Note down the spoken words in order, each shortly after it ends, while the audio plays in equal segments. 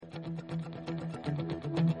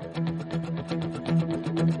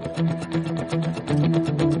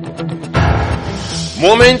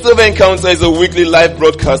Moments of Encounter is a weekly live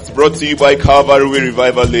broadcast brought to you by Calvary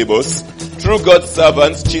Revival Labels through God's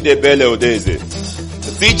servant Chidebele Odeze.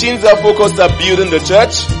 The teachings are focused on building the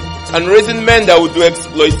church and raising men that will do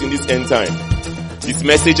exploits in this end time. This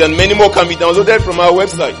message and many more can be downloaded from our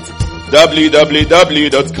website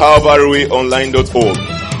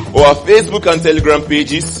www.calvarywayonline.org or our Facebook and Telegram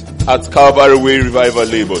pages at Calvary Way Revival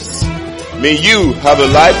Labels. May you have a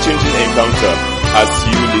life-changing encounter as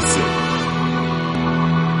you listen.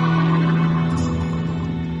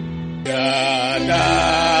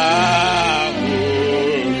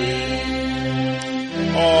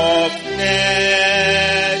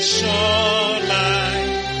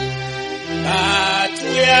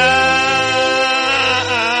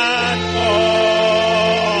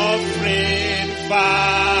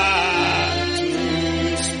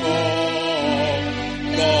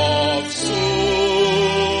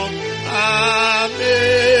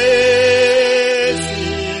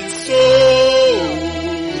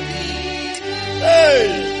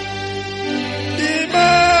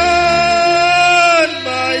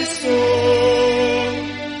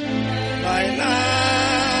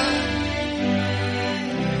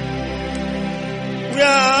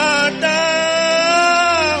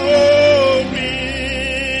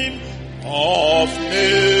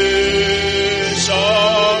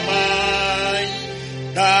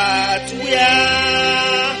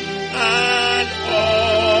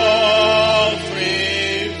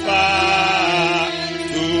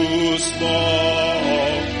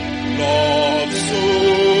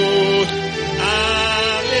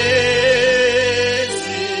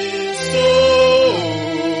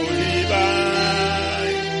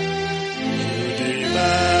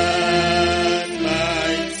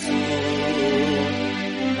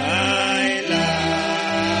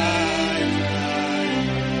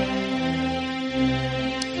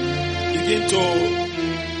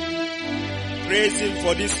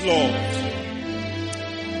 For this Lord,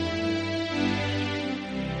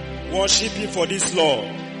 worship Him for this Lord.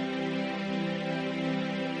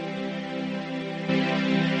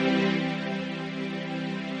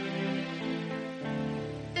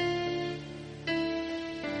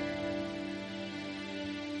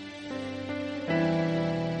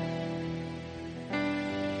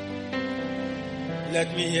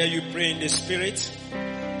 Let me hear you pray in the Spirit.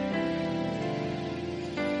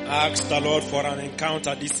 Ask the Lord for an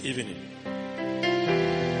encounter this evening.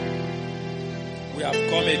 We have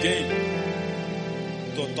come again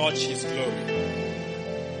to touch His glory.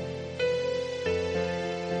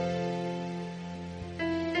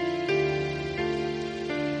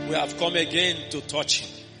 We have come again to touch Him.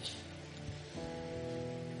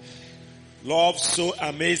 Love so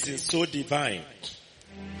amazing, so divine,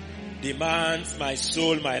 demands my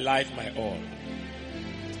soul, my life, my all.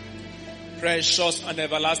 Precious and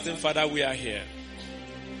everlasting Father, we are here.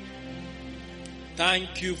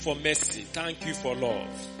 Thank you for mercy. Thank you for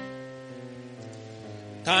love.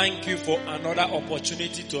 Thank you for another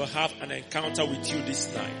opportunity to have an encounter with you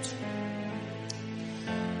this night.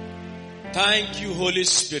 Thank you, Holy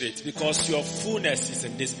Spirit, because your fullness is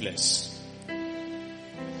in this place.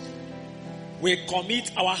 We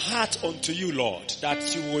commit our heart unto you, Lord,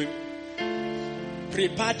 that you will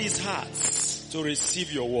prepare these hearts to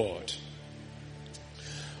receive your word.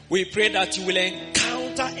 We pray that you will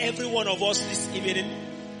encounter every one of us this evening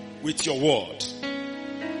with your word.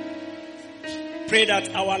 Pray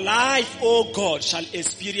that our life, oh God, shall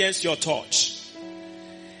experience your touch.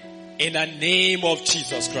 In the name of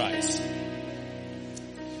Jesus Christ.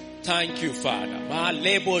 Thank you, Father.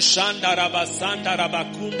 Malebo shanda rabasanda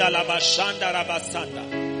rabakunda labashanda rabasanda.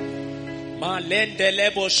 Malende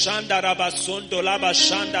lebo shanda rabasondo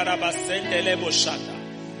labashanda rabasende lebo shanda.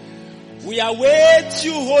 We await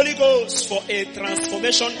you, Holy Ghost, for a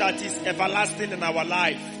transformation that is everlasting in our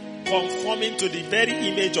life, conforming to the very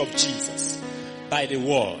image of Jesus by the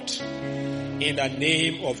word. In the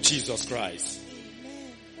name of Jesus Christ.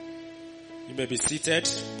 You may be seated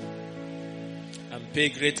and pay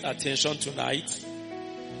great attention tonight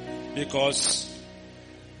because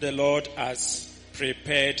the Lord has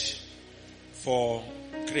prepared for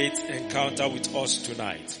great encounter with us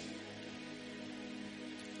tonight.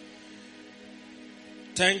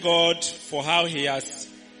 Thank God for how He has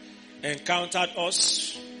encountered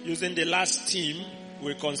us using the last theme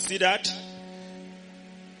we considered,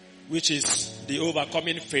 which is the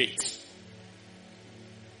overcoming faith.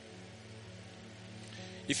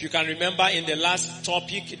 If you can remember in the last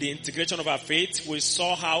topic, the integration of our faith, we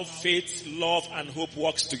saw how faith, love, and hope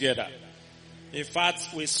works together. In fact,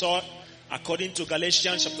 we saw, according to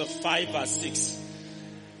Galatians chapter 5 verse 6,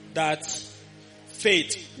 that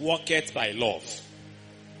faith worketh by love.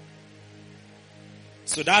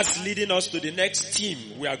 So that's leading us to the next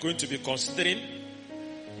theme we are going to be considering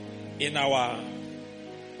in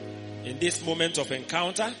this moment of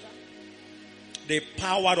encounter. The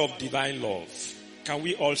power of divine love. Can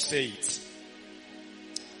we all say it?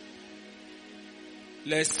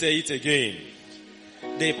 Let's say it again.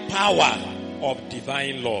 The power of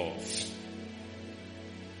divine love.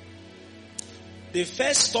 The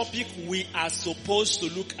first topic we are supposed to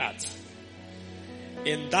look at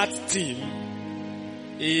in that theme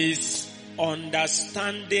is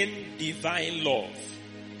understanding divine love.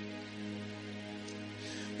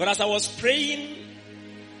 But as I was praying,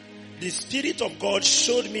 the Spirit of God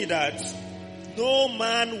showed me that no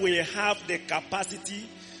man will have the capacity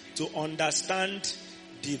to understand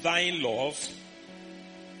divine love,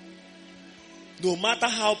 no matter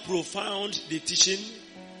how profound the teaching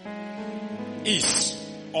is,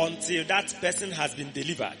 until that person has been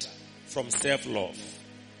delivered from self-love.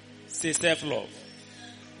 Say self-love.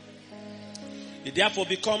 It therefore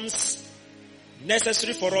becomes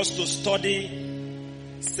necessary for us to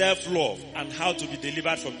study self-love and how to be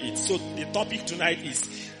delivered from it. So the topic tonight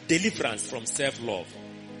is deliverance from self-love.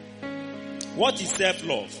 What is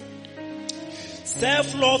self-love?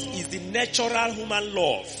 Self-love is the natural human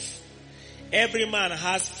love every man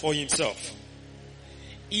has for himself.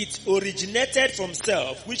 It originated from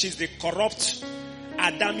self, which is the corrupt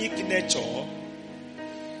Adamic nature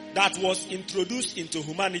that was introduced into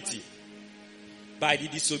humanity by the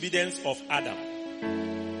disobedience of Adam.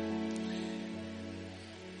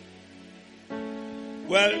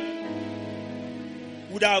 Well,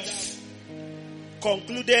 would have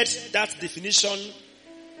concluded that definition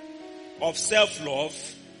of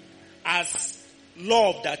self-love as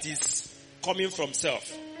love that is coming from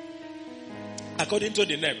self, according to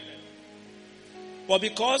the name. But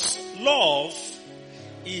because love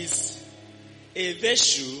is a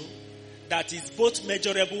virtue that is both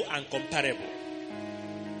measurable and comparable,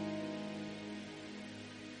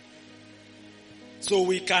 so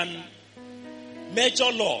we can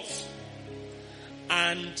measure love.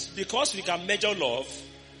 And because we can measure love,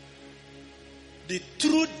 the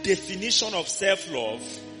true definition of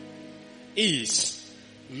self-love is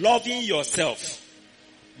loving yourself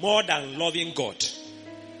more than loving God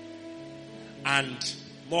and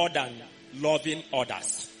more than loving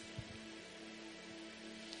others.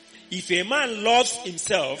 If a man loves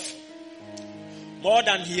himself more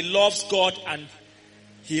than he loves God and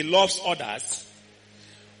he loves others,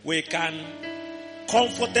 we can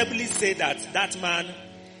comfortably say that that man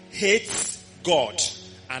hates God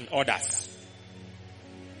and others.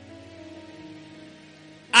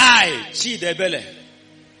 I, Chidebele,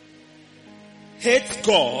 hate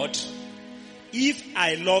God if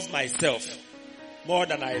I love myself more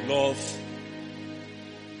than I love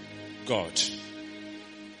God.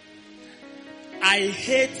 I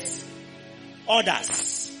hate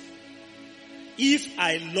others if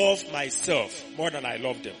I love myself more than I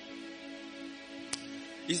love them.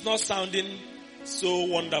 It's not sounding so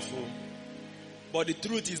wonderful, but the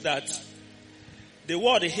truth is that the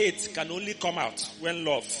word hate can only come out when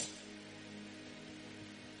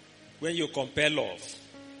you compare love.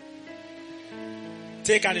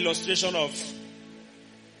 Take an illustration of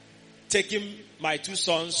taking my two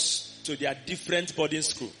sons to their different boarding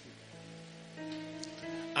school,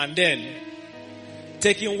 and then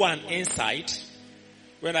taking one inside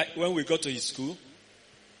when we got to his school,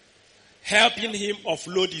 helping him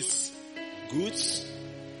offload his goods,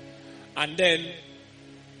 and then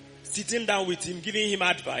sitting down with him, giving him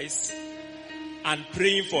advice and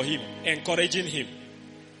praying for him, encouraging him.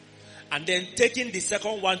 And then taking the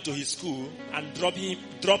second one to his school and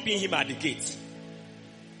dropping him at the gate.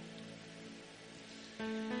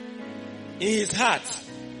 In his heart,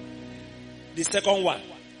 the second one,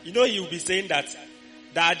 he will be saying that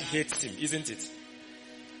dad hates him, isn't it?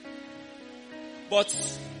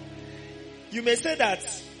 But you may say that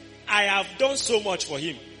I have done so much for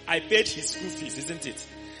him. I paid his school fees, isn't it?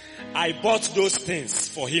 I bought those things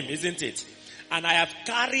for him, isn't it? And I have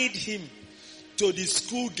carried him to the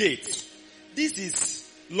school gate. This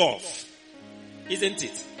is love, isn't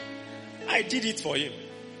it? I did it for him.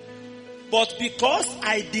 But because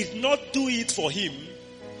I did not do it for him,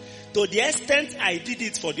 to the extent I did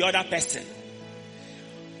it for the other person,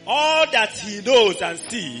 all that he knows and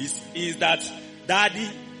sees is that daddy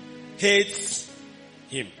hates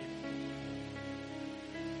him.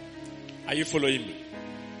 Are you following me?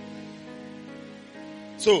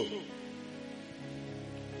 So,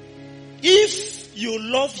 if you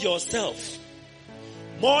love yourself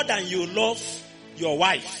more than you love your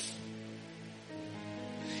wife,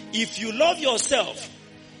 if you love yourself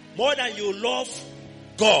more than you love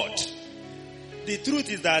God, the truth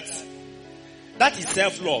is that is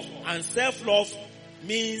self-love. And self-love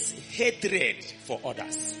means hatred for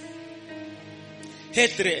others.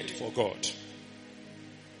 Hatred for God.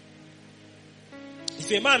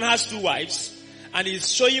 If a man has 2 wives and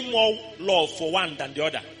is showing more love for one than the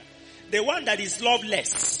other, the one that is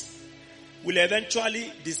loveless will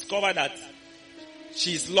eventually discover that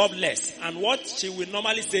she is loveless. And what she will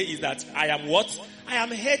normally say is that I am what? I am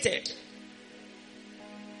hated.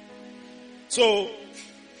 So,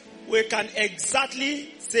 we can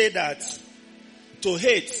exactly say that to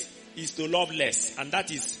hate is to love less. And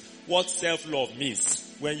that is what self-love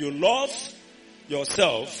means. When you love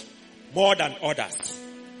yourself more than others.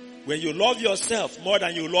 When you love yourself more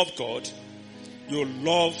than you love God, you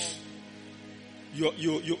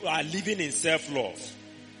are living in self-love.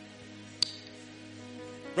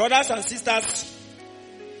 Brothers and sisters,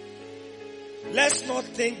 let's not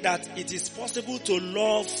think that it is possible to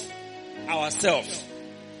love ourselves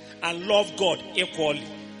and love God equally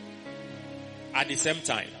at the same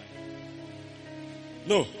time.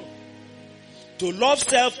 No. To love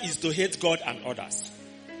self is to hate God and others.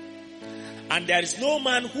 And there is no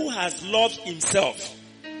man who has loved himself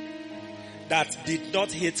that did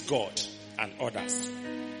not hate God and others.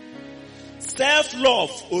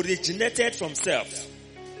 Self-love originated from self.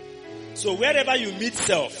 So wherever you meet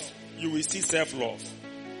self, you will see self-love.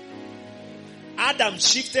 Adam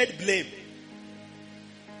shifted blame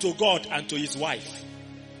to God and to his wife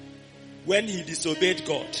when he disobeyed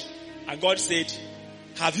God. And God said,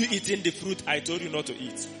 have you eaten the fruit I told you not to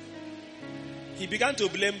eat? He began to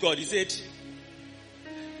blame God. He said,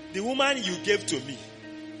 the woman you gave to me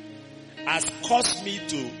has caused me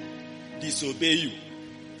to disobey you.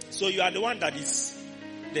 So you are the one that is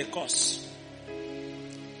the cause.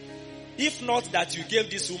 If not that you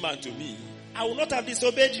gave this woman to me, I would not have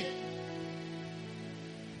disobeyed you.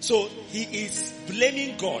 So he is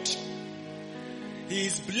blaming God. He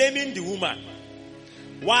is blaming the woman.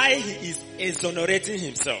 Why he is exonerating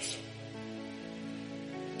himself.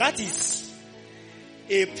 That is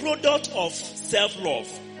a product of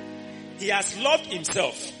self-love. He has loved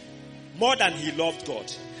himself more than he loved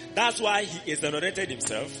God. That's why he exonerated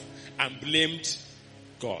himself and blamed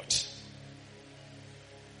God.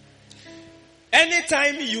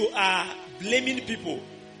 Anytime you are blaming people,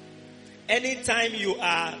 anytime you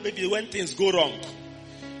are, maybe when things go wrong,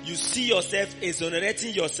 you see yourself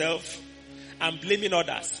exonerating yourself and blaming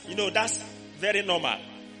others. You know, that's very normal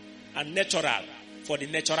and natural for the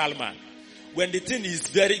natural man. When the thing is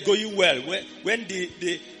very going well, when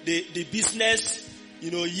the business,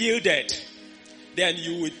 yielded, then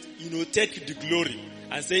you would, take the glory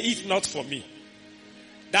and say, if not for me,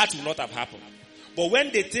 that will not have happened. But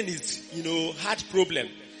when the thing is, hard problem,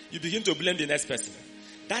 you begin to blame the next person.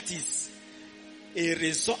 That is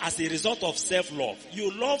as a result of self-love.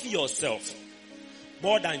 You love yourself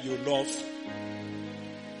more than you love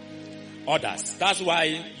others. That's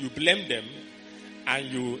why you blame them and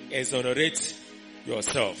you exonerate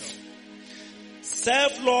yourself.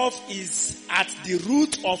 Self-love is at the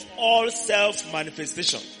root of all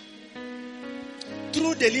self-manifestation.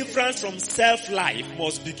 True deliverance from self-life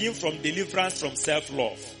must begin from deliverance from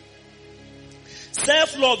self-love.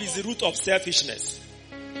 Self-love is the root of selfishness.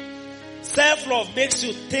 Self-love makes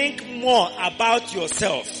you think more about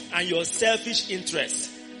yourself and your selfish interests.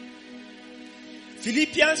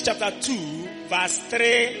 Philippians chapter 2 verse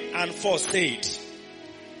 3 and 4 said,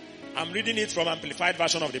 I'm reading it from Amplified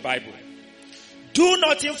Version of the Bible. Do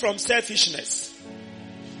nothing from selfishness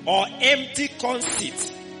or empty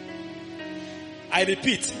conceit. I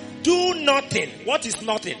repeat, do nothing. What is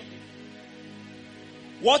nothing?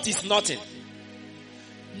 What is nothing?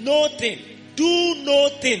 Nothing. Do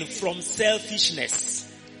nothing from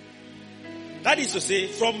selfishness. That is to say,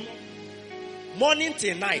 from morning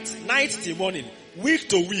till night, night till morning, week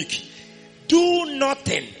to week, do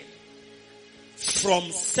nothing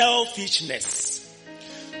from selfishness.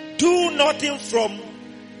 Do nothing from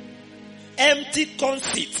empty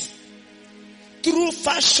conceit, through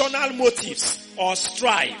fashional motives or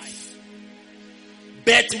strife,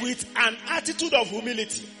 but with an attitude of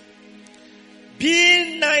humility.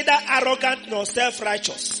 Being neither arrogant nor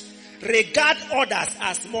self-righteous, regard others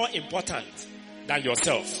as more important than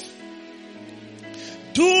yourself.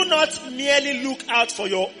 Do not merely look out for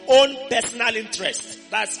your own personal interest.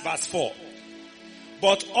 That's verse 4.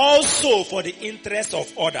 But also for the interest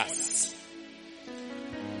of others.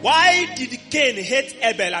 Why did Cain hate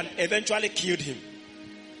Abel and eventually killed him?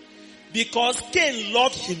 Because Cain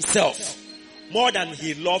loved himself more than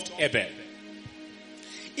he loved Abel.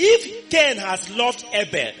 If Cain has loved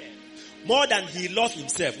Abel more than he loved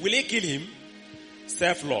himself, will he kill him?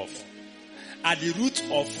 Self-love. at the root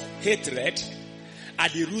of hatred,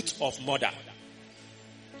 at the root of murder.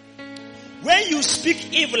 When you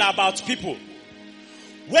speak evil about people,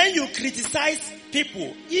 when you criticize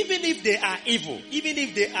people, even if they are evil, even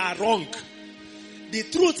if they are wrong, the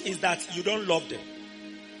truth is that you don't love them.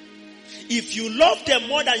 If you love them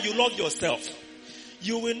more than you love yourself,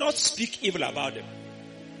 you will not speak evil about them.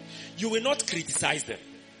 You will not criticize them.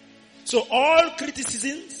 So all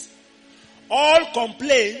criticisms, all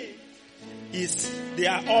complaint they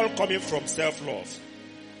are all coming from self-love.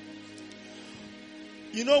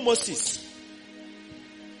 You know Moses,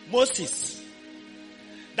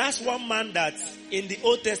 that's one man that in the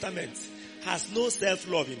Old Testament has no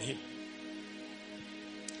self-love in him.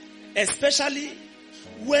 Especially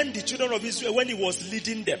when the children of Israel, when he was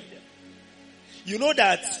leading them. You know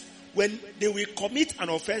that when they will commit an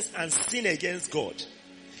offense and sin against God,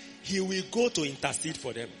 he will go to intercede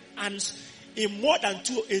for them. And in more than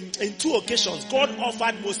in two occasions, God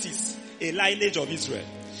offered Moses a lineage of Israel.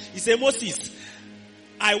 He said, Moses,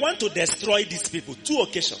 I want to destroy these people. 2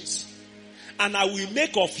 occasions. And I will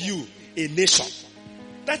make of you a nation.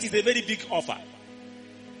 That is a very big offer.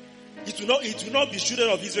 It will not be children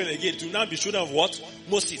of Israel again. It will now be children of what?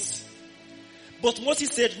 Moses. But Moses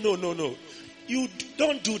said, no. You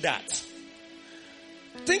don't do that.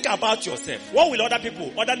 Think about yourself. What will other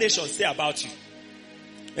people, other nations say about you?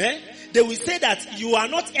 They will say that you are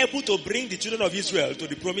not able to bring the children of Israel to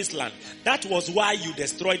the promised land. That was why you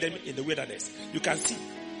destroyed them in the wilderness. You can see.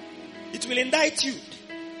 It will indict you.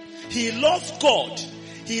 He loved God.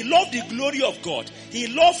 He loved the glory of God. He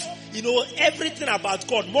loved, everything about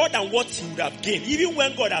God more than what he would have gained, even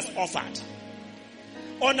when God has offered.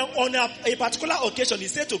 On a particular occasion, he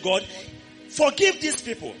said to God, forgive these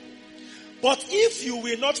people. But if you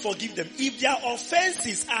will not forgive them, if their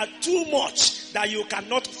offenses are too much that you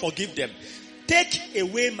cannot forgive them, take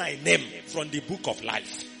away my name from the book of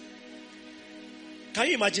life. Can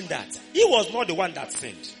you imagine that? He was not the one that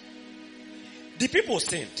sinned. The people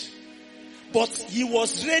sinned. But he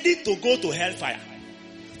was ready to go to hellfire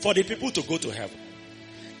for the people to go to heaven.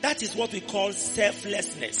 That is what we call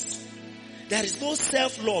selflessness. There is no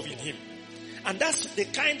self-love in him. And that's the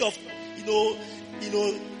kind of,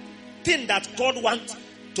 thing that God wants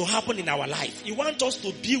to happen in our life. He wants us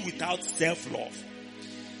to be without self-love.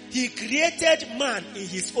 He created man in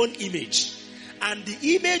his own image. And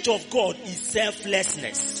the image of God is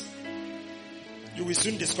selflessness. You will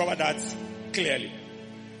soon discover that clearly.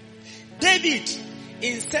 David,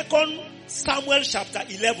 in 2 Samuel chapter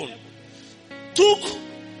 11, took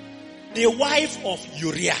the wife of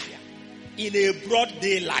Uriah in a broad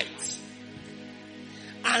daylight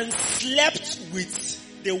and slept with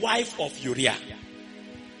the wife of Uriah.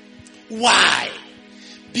 Why?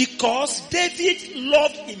 Because David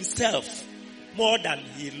loved himself more than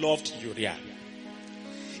he loved Uriah.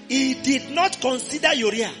 He did not consider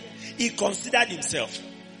Uriah. He considered himself.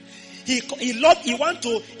 He want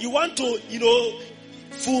to,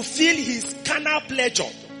 fulfill his carnal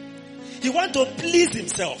pleasure. He want to please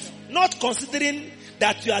himself, not considering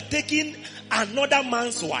that you are taking another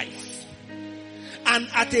man's wife. And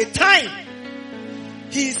at a time,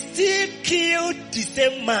 he still killed the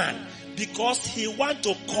same man because he want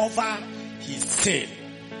to cover his sin.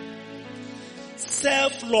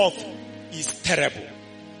 Self-love is terrible.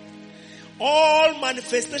 All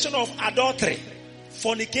manifestation of adultery,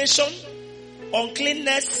 fornication,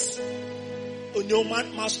 uncleanness,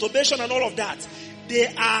 masturbation and all of that, they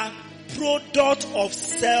are product of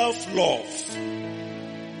self-love.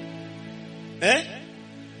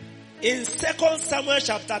 In 2 Samuel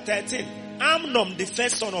chapter 13, Amnon, the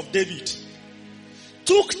first son of David,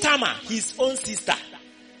 took Tamar, his own sister,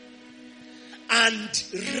 and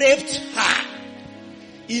raped her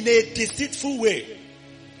in a deceitful way.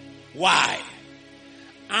 Why?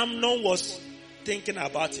 Amnon was thinking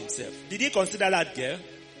about himself. Did he consider that girl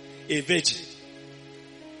a virgin?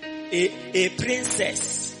 A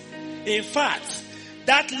princess? In fact,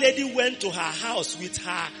 that lady went to her house with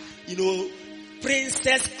her,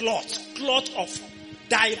 princess cloth of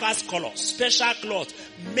diverse colors, special cloth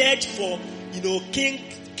made for,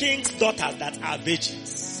 king's daughters that are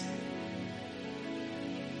virgins.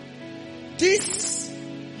 This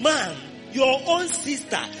man, your own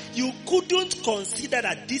sister, you couldn't consider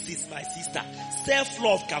that this is my sister.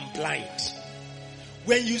 Self-love can blind.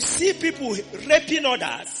 When you see people raping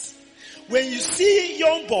others, when you see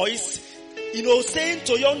young boys, saying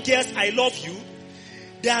to young girls, I love you,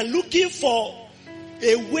 they are looking for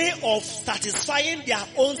a way of satisfying their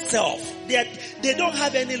own self. They don't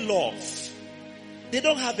have any love. They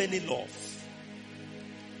don't have any love.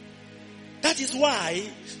 That is why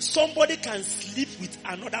somebody can sleep with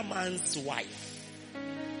another man's wife.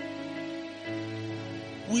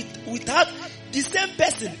 Without the same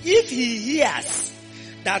person, if he hears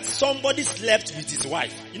that somebody slept with his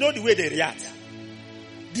wife, you know the way they react?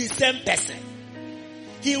 The same person.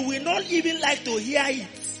 He will not even like to hear it.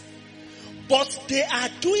 But they are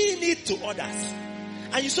doing it to others.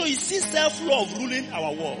 And so you see self-love ruling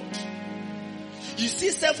our world. You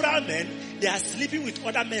see several men, they are sleeping with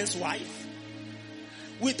other men's wife,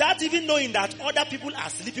 without even knowing that other people are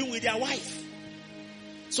sleeping with their wife.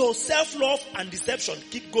 So self-love and deception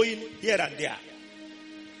keep going here and there.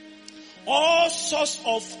 All sorts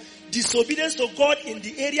of disobedience to God in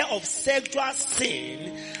the area of sexual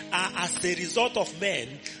sin are as a result of men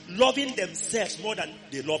loving themselves more than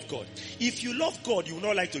they love God. If you love God, you will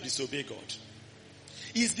not like to disobey God.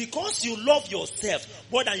 It's because you love yourself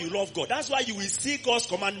more than you love God. That's why you will see God's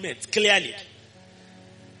commandments clearly.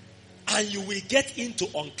 And you will get into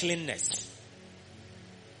uncleanness.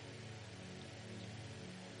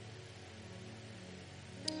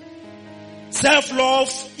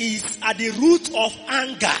 Self-love is at the root of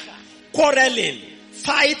anger, quarreling,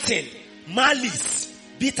 fighting, malice,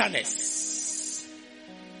 bitterness.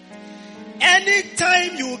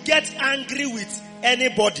 Anytime you get angry with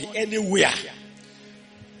anybody, anywhere,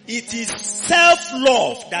 it is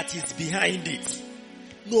self-love that is behind it.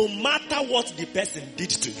 No matter what the person did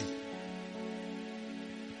to you.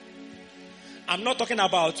 I'm not talking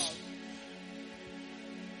about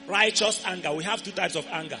righteous anger. We have two types of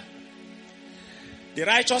anger. The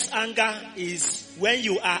righteous anger is when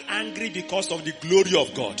you are angry because of the glory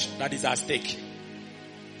of God that is at stake.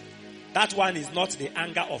 That one is not the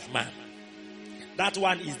anger of man. That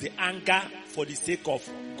one is the anger for the sake of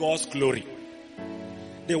God's glory.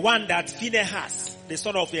 The one that Phinehas, the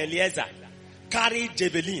son of Eleazar, carried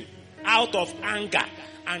javelin out of anger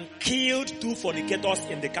and killed 2 fornicators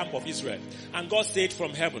in the camp of Israel. And God said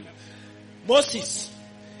from heaven, Moses,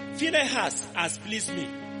 Phinehas has pleased me.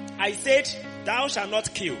 I said, thou shalt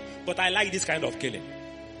not kill, but I like this kind of killing.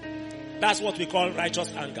 That's what we call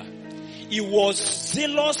righteous anger. He was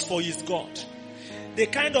zealous for his God. The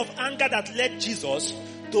kind of anger that led Jesus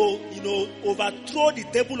to, overthrow the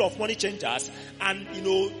table of money changers and,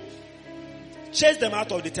 chase them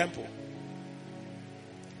out of the temple.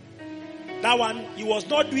 That one, he was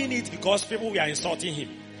not doing it because people were insulting him.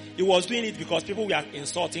 He was doing it because people were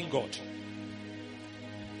insulting God.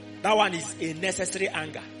 That one is a necessary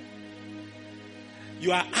anger.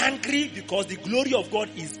 You are angry because the glory of God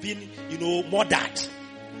is being, murdered.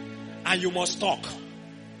 And you must talk.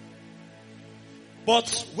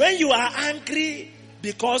 But when you are angry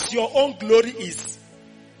because your own glory is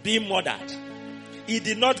being murdered, he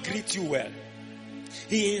did not greet you well.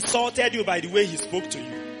 He insulted you by the way he spoke to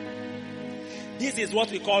you. This is what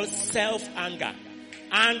we call self-anger.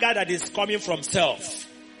 Anger that is coming from self.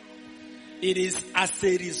 It is as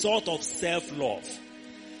a result of self-love.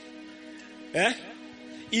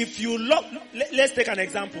 If you love, let's take an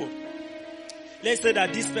example. Let's say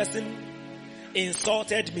that this person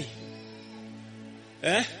insulted me.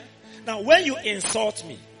 Now when you insult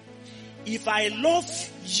me, if I love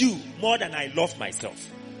you more than I love myself,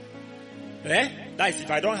 that is if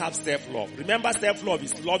I don't have self-love. Remember, self-love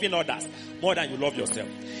is loving others more than you love yourself.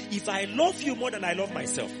 If I love you more than I love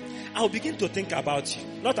myself, I'll begin to think about you,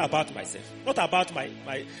 not about myself, not about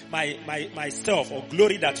myself or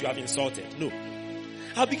glory that you have insulted. No.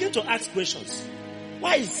 I'll begin to ask questions.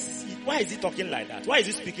 Why is he talking like that? Why is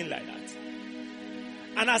he speaking like that?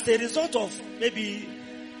 And as a result of maybe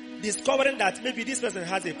discovering that maybe this person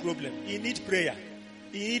has a problem, he needs prayer,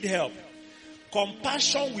 he needs help,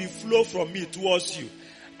 compassion will flow from me towards you,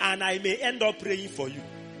 and I may end up praying for you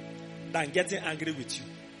than getting angry with you.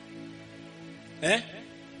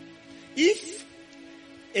 If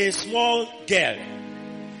a small girl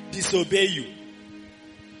disobey you,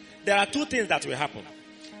 there are two things that will happen.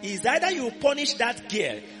 Is either you punish that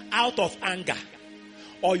girl out of anger,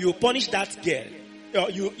 or you punish that girl, or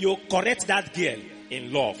you correct that girl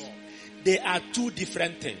in love. They are two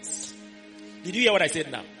different things. Did you hear what I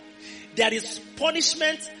said now? There is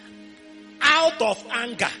punishment out of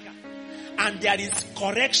anger, and there is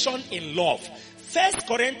correction in love. 1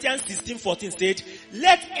 Corinthians 16:14 said,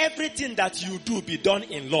 let everything that you do be done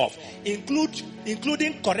in love,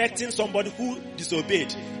 including correcting somebody who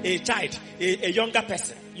disobeyed, a child, a younger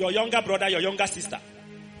person, your younger brother, your younger sister.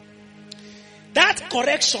 That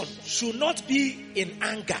correction should not be in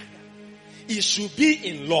anger. It should be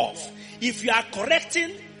in love. If you are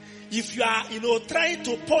correcting, if you are, trying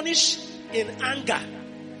to punish in anger,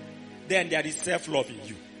 then there is self-love in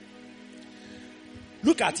you.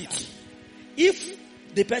 Look at it. If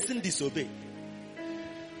the person disobey.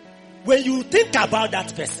 When you think about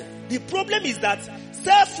that person, the problem is that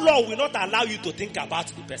self-love will not allow you to think about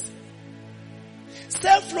the person.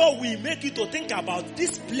 Self-love will make you to think about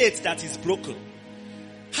this plate that is broken.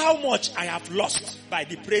 How much I have lost by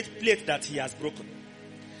the plate that he has broken.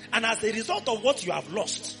 And as a result of what you have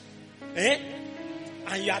lost,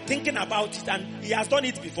 and you are thinking about it, and he has done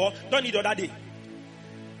it before, done it the other day.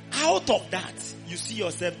 Out of that, you see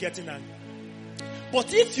yourself getting angry.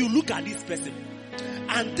 But if you look at this person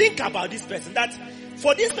and think about this person, that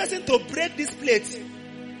for this person to break this plate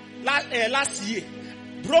last year,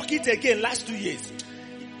 broke it again last 2 years,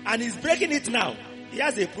 and he's breaking it now, he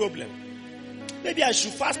has a problem. Maybe I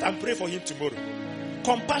should fast and pray for him tomorrow.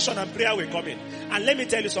 Compassion and prayer will come in. And let me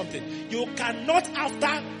tell you something. You cannot,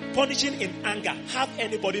 after punishing in anger, have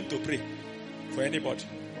anybody to pray for anybody.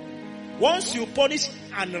 Once you punish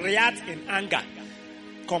and react in anger,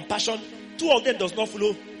 compassion, two of them does not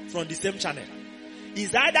flow from the same channel.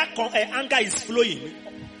 It's either anger is flowing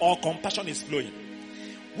or compassion is flowing.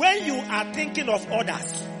 When you are thinking of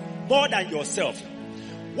others more than yourself,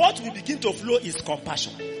 what will begin to flow is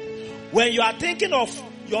compassion. When you are thinking of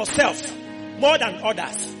yourself more than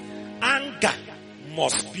others, anger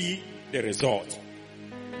must be the result.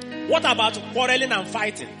 What about quarreling and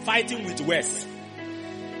fighting? Fighting with words.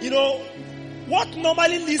 You know, what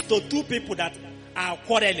normally leads to two people that are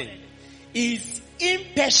quarreling is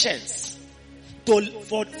impatience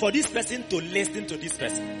for this person to listen to this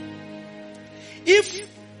person. If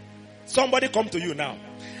somebody come to you now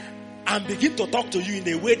and begin to talk to you in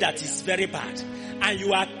a way that is very bad, and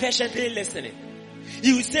you are patiently listening,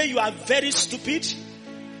 he will say you are very stupid.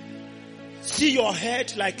 See your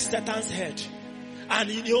head like Satan's head. And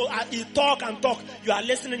he talk and talk. You are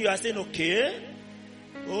listening, you are saying, okay.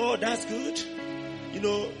 Oh, that's good. You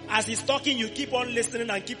know, as he's talking, you keep on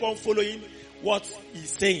listening and keep on following what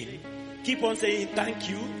he's saying. Keep on saying thank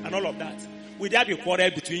you and all of that. Will there be a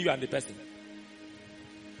quarrel between you and the person?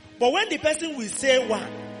 But when the person will say one,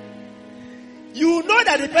 you know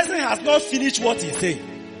that the person has not finished what he's saying.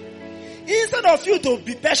 Instead of you to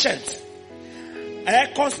be patient,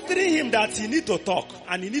 considering him that he need to talk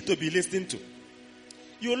and he need to be listened to.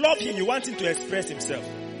 You love him, you want him to express himself.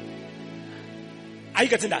 Are you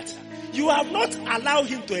getting that? You have not allowed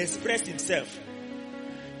him to express himself.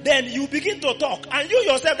 Then you begin to talk, and you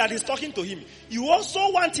yourself that is talking to him, you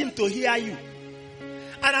also want him to hear you.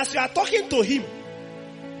 And as you are talking to him,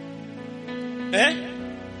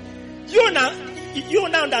 you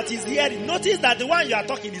now that is hearing, notice that the one you are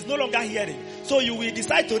talking is no longer hearing. So you will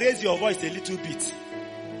decide to raise your voice a little bit.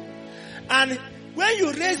 And when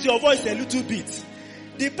you raise your voice a little bit,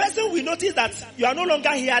 the person will notice that you are no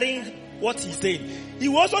longer hearing what he's saying. He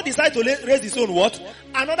will also decide to raise his own what?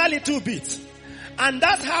 Another little bit. And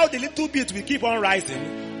that's how the little bit will keep on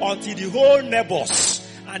rising until the whole neighbors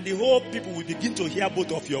and the whole people will begin to hear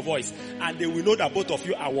both of your voice. And they will know that both of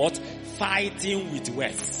you are what? Fighting with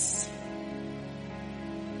words.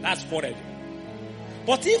 That's forever.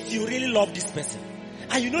 But if you really love this person,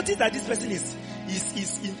 and you notice that this person is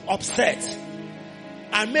upset,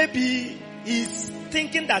 and maybe he's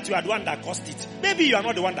thinking that you are the one that caused it. Maybe you are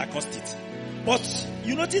not the one that caused it. But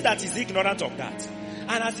you notice that he's ignorant of that.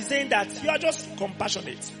 And as he's saying that, you are just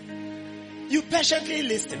compassionate. You patiently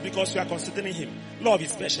listen because you are considering him. Love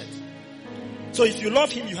is patient. So if you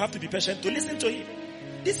love him, you have to be patient to listen to him.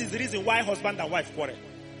 This is the reason why husband and wife quarrel.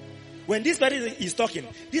 When this person is talking,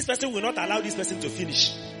 this person will not allow this person to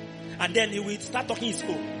finish. And then he will start talking his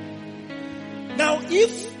own. Now,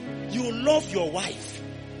 if you love your wife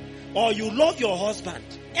or you love your husband,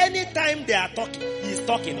 anytime they are talking, he's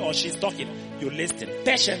talking or she's talking, you listen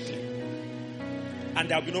patiently. And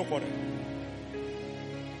there will be no quarrel.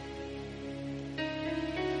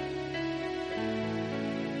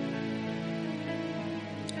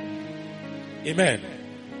 Amen.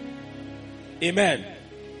 Amen.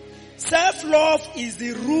 Self-love is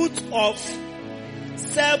the root of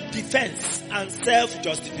self-defense and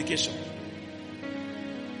self-justification.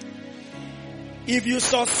 If you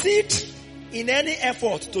succeed in any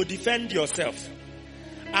effort to defend yourself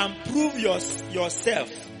and prove yourself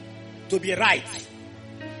to be right,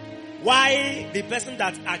 why the person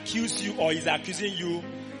that accused you or is accusing you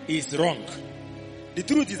is wrong, the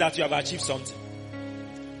truth is that you have achieved something.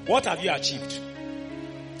 What have you achieved?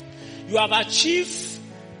 You have achieved,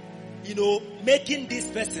 making this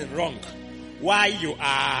person wrong while you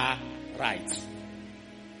are right.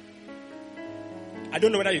 I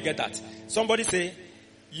don't know whether you get that. Somebody say,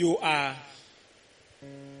 you are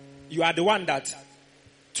the one that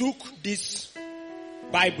took this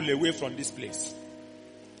Bible away from this place.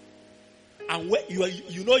 And you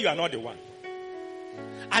are not the one.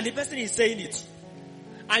 And the person is saying it.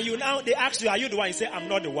 And they ask you, are you the one? You say, I'm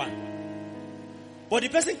not the one. But the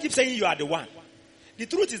person keeps saying you are the one. The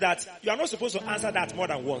truth is that you are not supposed to answer that more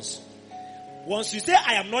than once. Once you say,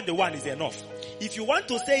 I am not the one, is enough. If you want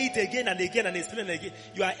to say it again and again and explain it again,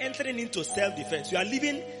 you are entering into self-defense. You are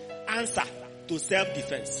leaving answer to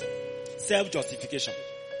self-defense. Self-justification.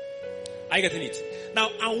 Are you getting it? Now,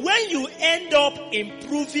 and when you end up in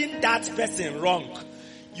proving that person wrong,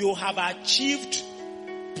 you have achieved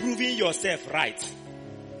proving yourself right.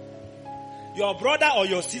 Your brother or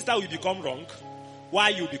your sister will become wrong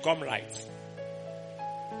while you become right.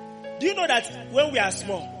 Do you know that when we are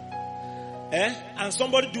small, and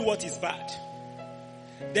somebody do what is bad,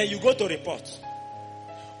 then you go to report.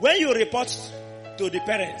 When you report to the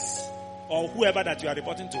parents or whoever that you are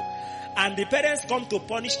reporting to, and the parents come to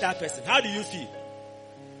punish that person, how do you feel?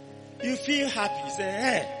 You feel happy. You say,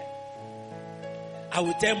 hey, I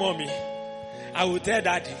will tell mommy. I will tell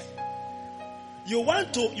daddy. You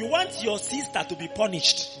want your sister to be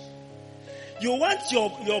punished. You want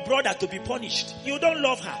your brother to be punished. You don't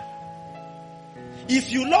love her.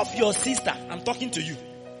 If you love your sister, I'm talking to you.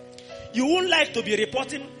 You won't like to be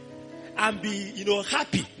reporting and be,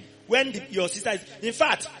 happy when your sister is. In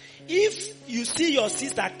fact, if you see your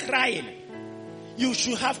sister crying, you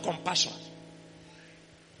should have compassion.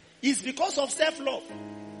 It's because of self-love.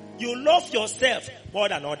 You love yourself more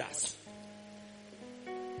than others.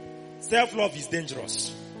 Self-love is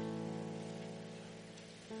dangerous.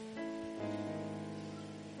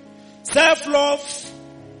 Self-love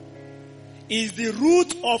is the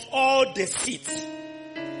root of all deceit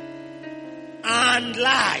and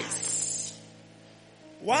lies.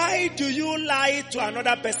 Why do you lie to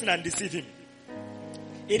another person and deceive him?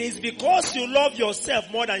 It is because you love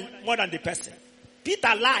yourself more than the person.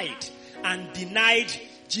 Peter lied and denied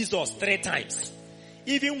Jesus 3 times.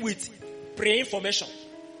 Even with pre-information.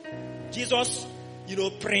 Jesus,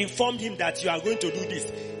 pre-informed him that you are going to do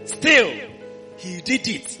this. Still, he did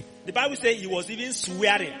it. The Bible says he was even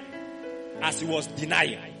swearing as he was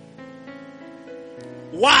denying.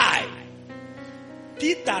 Why?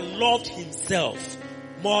 Peter loved himself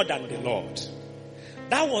more than the Lord.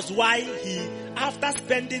 That was why after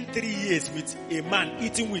spending 3 years with a man,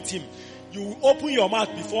 eating with him, you open your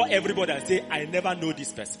mouth before everybody and say, I never know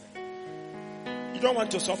this person. You don't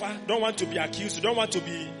want to suffer, don't want to be accused, you don't want to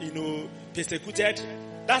be, persecuted.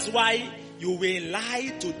 That's why you will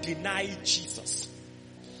lie to deny Jesus.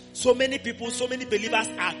 So many people, so many believers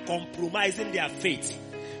are compromising their faith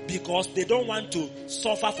because they don't want to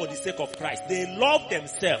suffer for the sake of Christ. They love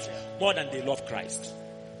themselves more than they love Christ.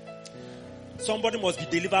 Somebody must be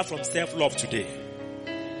delivered from self-love today.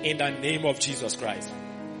 In the name of Jesus Christ.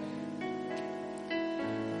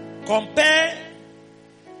 Compare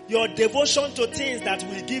your devotion to things that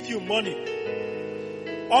will give you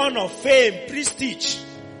money, honor, fame, prestige,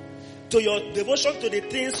 to your devotion to the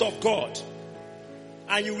things of God.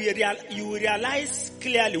 And you will realize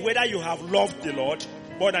clearly whether you have loved the Lord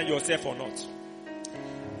more than yourself or not.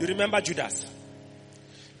 You remember Judas?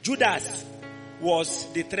 Judas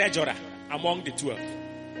was the treasurer among the 12.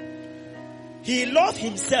 He loved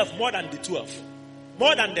himself more than the 12,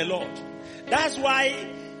 more than the Lord. That's why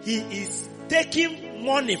he is taking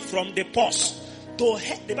money from the purse to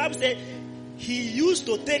help. The Bible says he used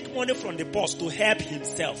to take money from the purse to help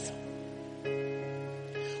himself.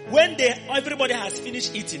 When everybody has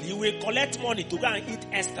finished eating, he will collect money to go and eat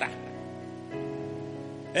extra.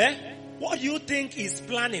 What do you think he's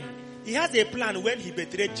planning? He has a plan when he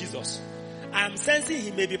betrayed Jesus. I'm sensing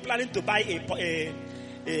he may be planning to buy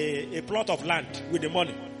a plot of land with the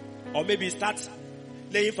money. Or maybe start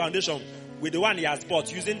laying foundation with the one he has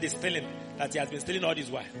bought using the stealing that he has been stealing all this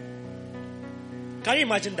while. Can you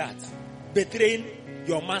imagine that? Betraying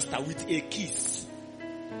your master with a kiss.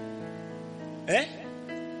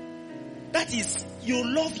 That is, you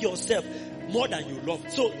love yourself more than you love.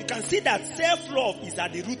 So you can see that self-love is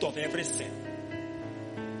at the root of every sin.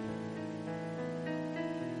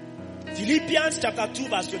 Philippians chapter 2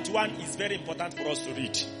 verse 21 is very important for us to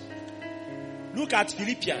read. Look at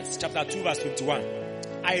Philippians chapter 2 verse 21.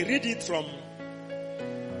 I read it from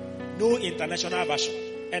No International Version,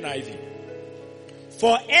 NIV.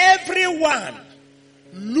 For everyone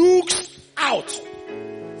looks out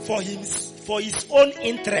for his own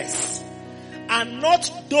interests and not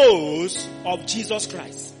those of Jesus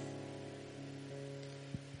Christ.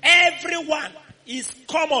 Everyone is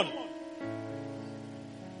common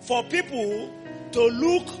for people to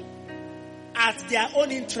look at their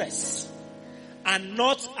own interests and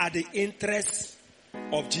not at the interests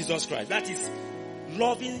of Jesus Christ. That is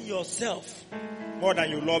loving yourself more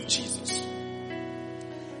than you love Jesus.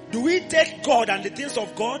 Do we take God and the things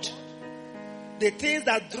of God, the things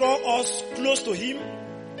that draw us close to Him,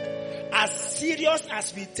 as serious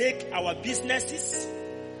as we take our businesses,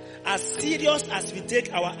 as serious as we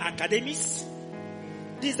take our academics?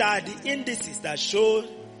 These are the indices that show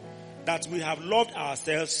that we have loved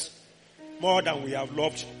ourselves more than we have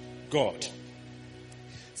loved God.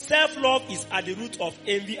 Self-love is at the root of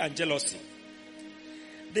envy and jealousy.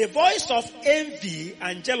 The voice of envy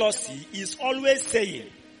and jealousy is always saying,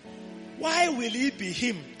 why will it be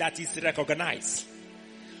him that is recognized?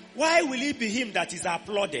 Why will it be him that is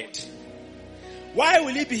applauded? Why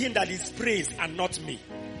will it be him that is praised and not me?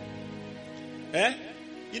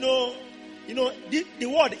 You know, the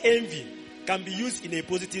word envy can be used in a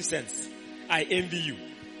positive sense. I envy you.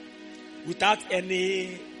 Without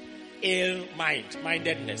any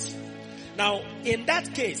mindedness. Now, in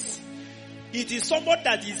that case, it is somebody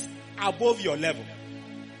that is above your level.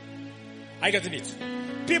 Are you getting it?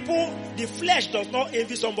 The flesh does not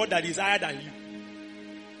envy somebody that is higher than you.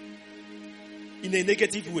 In a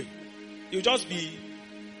negative way. You'll just be...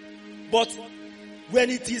 But when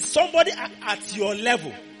it is somebody at your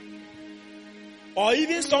level, or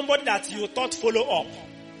even somebody that you thought follow up,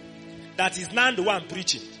 that is now the one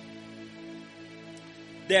preaching,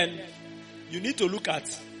 then you need to look at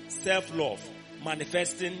self-love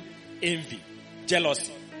manifesting envy,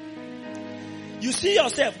 jealousy. You see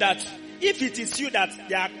yourself that if it is you that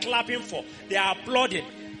they are clapping for, they are applauding,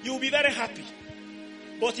 you will be very happy.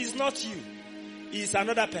 But it's not you. It's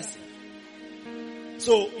another person.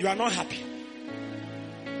 So you are not happy.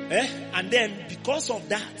 And then because of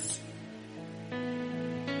that,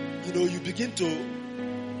 you begin to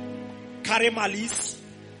carry malice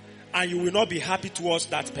and you will not be happy towards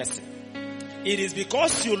that person. It is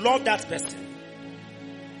because you love that person.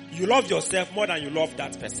 You love yourself more than you love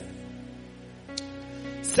that person.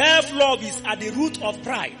 Self-love is at the root of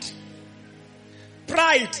pride.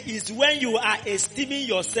 Pride is when you are esteeming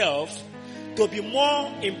yourself to be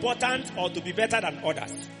more important or to be better than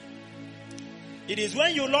others. It is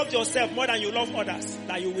when you love yourself more than you love others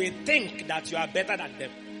that you will think that you are better than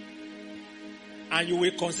them. And you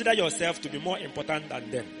will consider yourself to be more important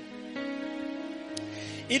than them.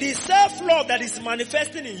 It is self-love that is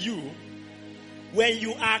manifesting in you when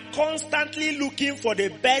you are constantly looking for the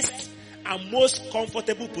best and most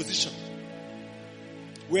comfortable position.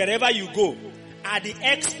 Wherever you go, at the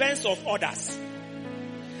expense of others.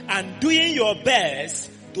 And doing your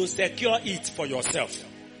best to secure it for yourself.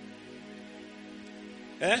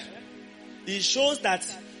 It shows that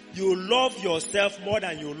you love yourself more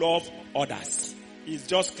than you love others. It's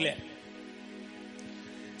just clear.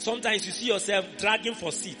 Sometimes you see yourself dragging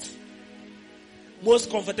for seat.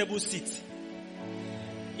 Most comfortable seat.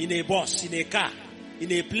 In a bus, in a car,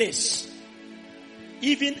 in a place.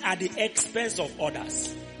 Even at the expense of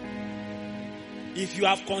others. If you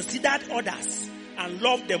have considered others and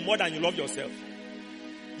loved them more than you love yourself,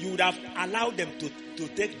 you would have allowed them to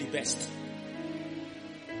take the best.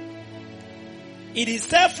 It is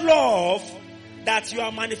self-love that you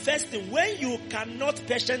are manifesting when you cannot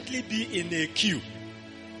patiently be in a queue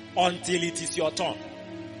until it is your turn.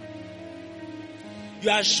 You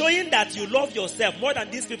are showing that you love yourself more than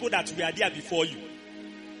these people that were there before you.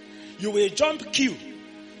 You will jump queue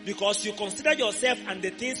because you consider yourself and the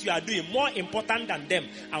things you are doing more important than them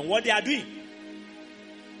and what they are doing.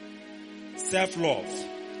 Self-love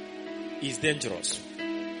is dangerous.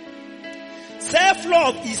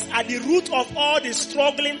 Self-love is at the root of all the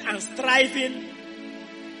struggling and striving,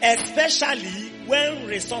 especially when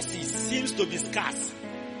resources seems to be scarce,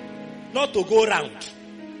 not to go round.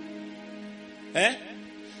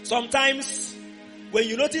 Sometimes when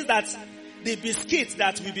you notice that the biscuits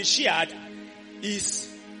that will be shared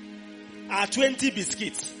are 20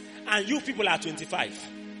 biscuits and you people are 25.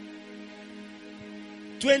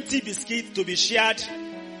 20 biscuits to be shared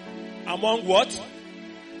among what?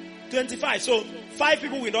 25. So 5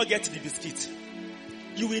 people will not get the biscuit.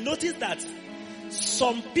 You will notice that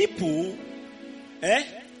some people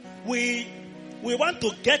we want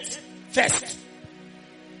to get first.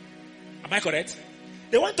 Am I correct?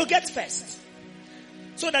 They want to get first.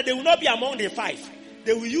 So that they will not be among the 5.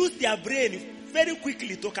 They will use their brain very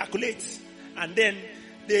quickly to calculate. And then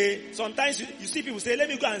sometimes you see people say, let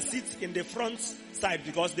me go and sit in the front side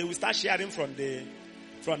because they will start sharing from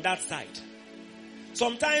that side.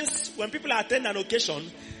 Sometimes when people attend an occasion,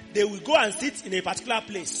 they will go and sit in a particular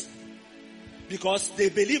place because they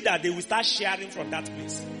believe that they will start sharing from that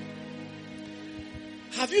place.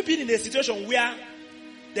 Have you been in a situation where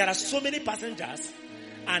there are so many passengers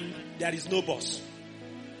and there is no bus?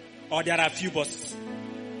 Or there are few buses?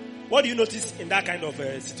 What do you notice in that kind of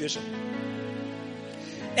situation?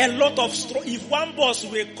 A lot of if one boss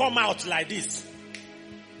will come out like this,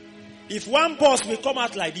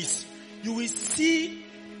 you will see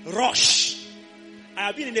rush. I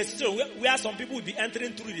have been in a situation where some people will be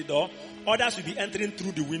entering through the door, others will be entering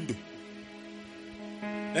through the window.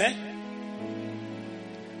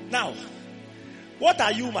 Now, what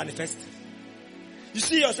are you manifesting? You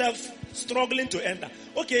see yourself struggling to enter.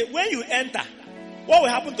 Okay, when you enter, what will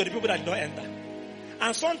happen to the people that don't enter?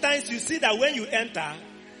 And sometimes you see that when you enter,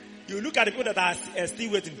 you look at the people that are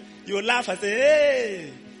still waiting. You laugh and say,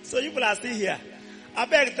 hey, so you people are still here. I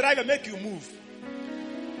beg, try to make you move.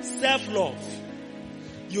 Self-love.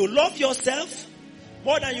 You love yourself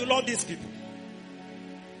more than you love these people.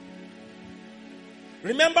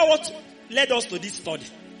 Remember what led us to this study.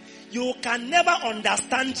 You can never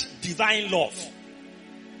understand divine love.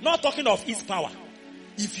 Not talking of His power.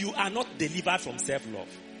 If you are not delivered from self-love.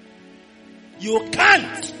 You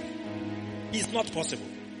can't. It's not possible.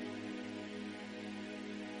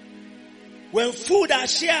 When food are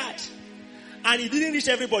shared and it didn't reach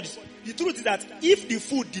everybody, the truth is that if the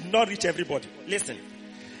food did not reach everybody, listen,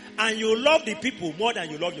 and you love the people more than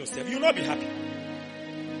you love yourself, you will not be happy.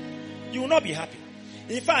 You will not be happy.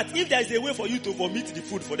 In fact, if there is a way for you to vomit the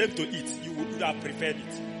food for them to eat, you would have preferred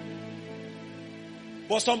it.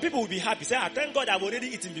 But some people will be happy. Say, thank God I've already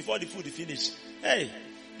eaten before the food is finished. Hey,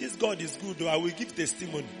 this God is good, though. I will give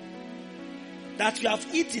testimony. That you have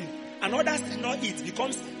eaten and others did not eat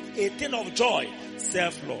becomes a thing of joy.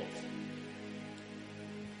 Self-love.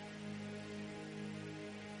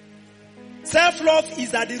 Self-love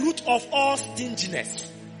is at the root of all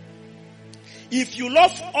stinginess. If you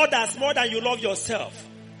love others more than you love yourself,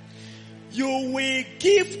 you will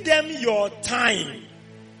give them your time,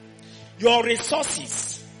 your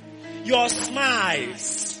resources, your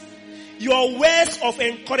smiles, your words of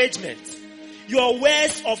encouragement, your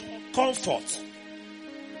words of comfort.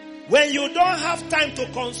 When you don't have time to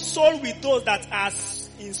console with those that are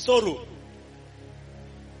in sorrow,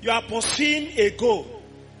 you are pursuing a goal.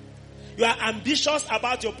 You are ambitious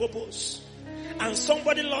about your purpose. And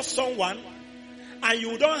somebody lost someone, and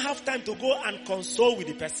you don't have time to go and console with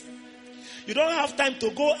the person. You don't have time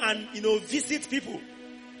to go and, visit people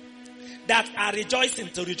that are rejoicing,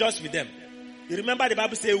 to rejoice with them. You remember the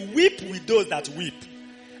Bible says, weep with those that weep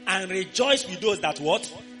and rejoice with those that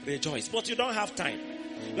what? Rejoice. But you don't have time.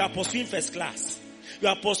 You are pursuing first class. You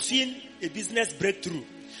are pursuing a business breakthrough.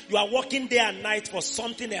 You are working day and night for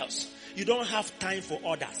something else. You don't have time for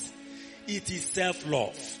others. It is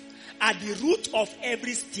self-love. At the root of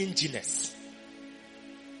every stinginess.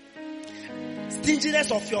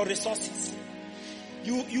 Stinginess of your resources.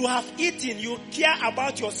 You have eaten, you care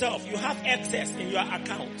about yourself, you have excess in your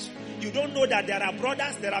account. You don't know that there are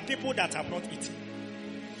brothers, there are people that have not eaten.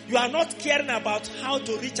 You are not caring about how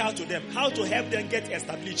to reach out to them, how to help them get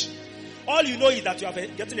established. All you know is that you are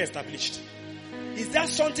getting established. Is there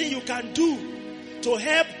something you can do to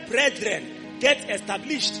help brethren get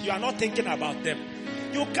established? You are not thinking about them.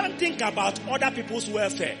 You can't think about other people's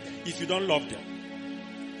welfare if you don't love them.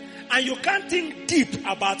 And you can't think deep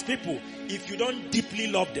about people if you don't deeply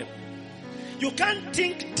love them. You can't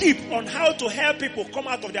think deep on how to help people come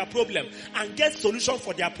out of their problem and get solution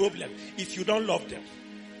for their problem if you don't love them.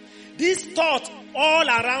 This thought all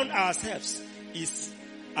around ourselves is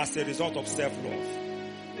as a result of self-love.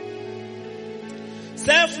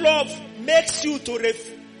 Self-love makes you to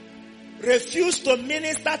refuse to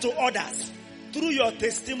minister to others through your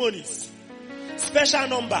testimonies, special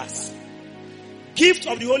numbers, gift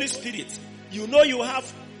of the Holy Spirit. You know you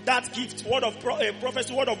have that gift, word of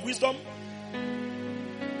prophecy, word of wisdom,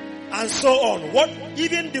 and so on.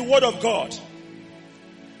 Even the word of God.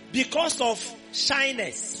 Because of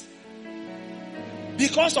shyness.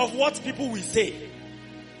 Because of what people will say.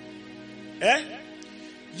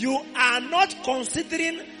 You are not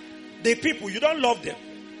considering the people. You don't love them.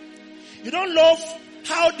 You don't love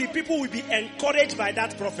how the people will be encouraged by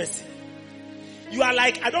that prophecy. You are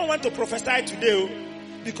like, I don't want to prophesy today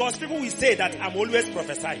because people will say that I'm always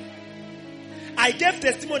prophesying. I gave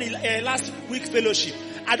testimony last week's fellowship.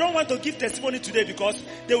 I don't want to give testimony today because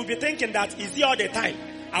they will be thinking that is it all the time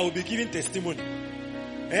I will be giving testimony.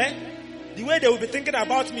 The way they will be thinking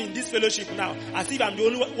about me in this fellowship now, as if I'm the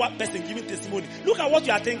only one person giving testimony. Look at what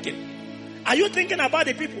you are thinking. Are you thinking about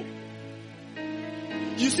the people?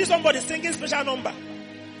 You see somebody singing special number,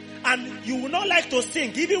 and you will not like to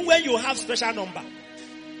sing even when you have special number.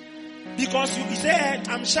 Because you say, hey,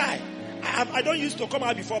 I'm shy. I don't used to come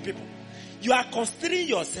out before people. You are considering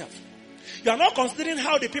yourself. You are not considering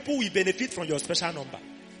how the people will benefit from your special number.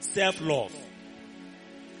 Self-love.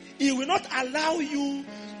 It will not allow you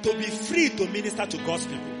to be free to minister to God's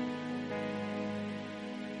people.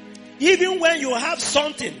 even when you have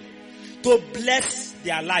something to bless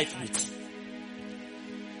their life with.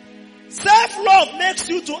 Self-love makes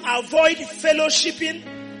you to avoid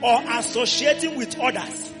fellowshipping or associating with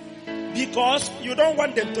others because you don't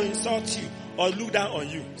want them to insult you or look down on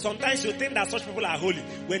you. Sometimes you think that such people are holy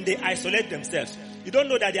when they isolate themselves. You don't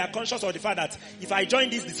know that they are conscious of the fact that if I join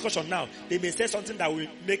this discussion now, they may say something that will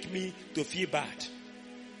make me to feel bad.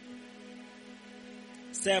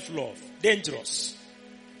 Self-love, dangerous.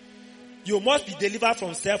 You must be delivered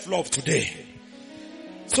from self-love today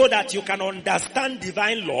so that you can understand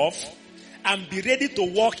divine love and be ready to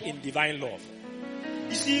walk in divine love.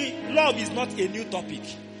 You see, love is not a new topic,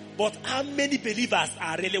 but how many believers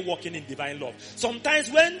are really walking in divine love?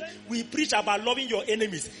 Sometimes when we preach about loving your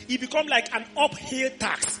enemies, it becomes like an uphill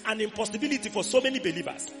task, an impossibility for so many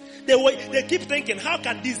believers. They keep thinking, how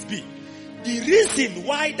can this be? The reason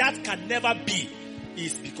why that can never be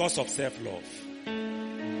is because of self-love.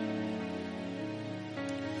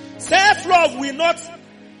 Self-love will not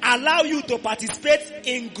allow you to participate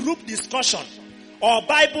in group discussion or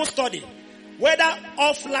Bible study, whether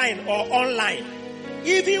offline or online.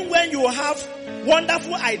 Even when you have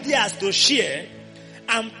wonderful ideas to share,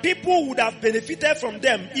 and people would have benefited from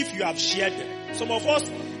them if you have shared them. Some of us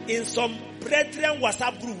in some brethren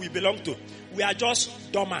WhatsApp group we belong to, we are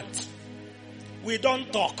just dormant. We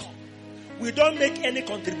don't talk. We don't make any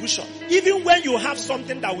contribution. Even when you have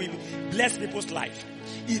something that will bless people's life,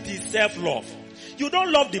 it is self-love. You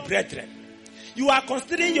don't love the brethren. You are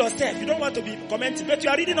considering yourself. You don't want to be commenting, but you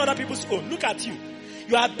are reading other people's own. Look at you.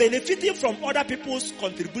 You are benefiting from other people's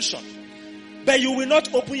contribution. But you will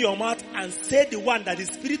not open your mouth and say the one that the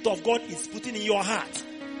Spirit of God is putting in your heart.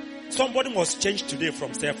 Somebody must change today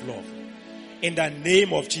from self-love. In the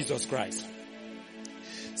name of Jesus Christ.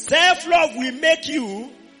 Self-love will make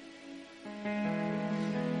you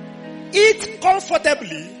eat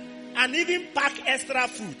comfortably and even pack extra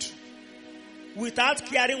food without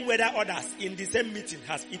caring whether others in the same meeting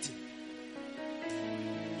has eaten.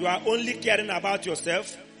 You are only caring about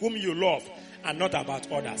yourself, whom you love, and not about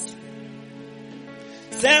others.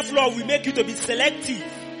 Self-love will make you to be selective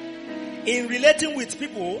in relating with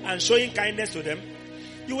people and showing kindness to them.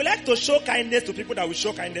 You will like to show kindness to people that will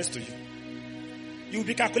show kindness to you. You will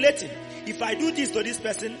be calculating. If I do this to this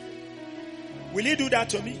person, will he do that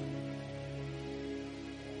to me?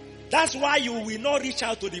 That's why you will not reach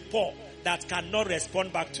out to the poor that cannot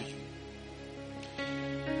respond back to you.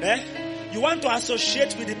 You want to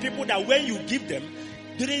associate with the people that when you give them,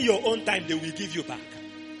 during your own time, they will give you back.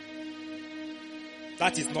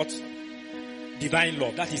 That is not divine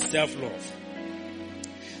love. That is self-love.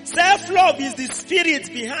 Self-love is the spirit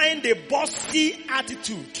behind the bossy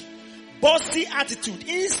attitude. Bossy attitude.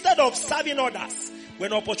 Instead of serving others,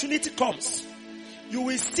 when opportunity comes, you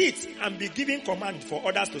will sit and be giving command for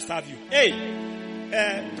others to serve you. Hey,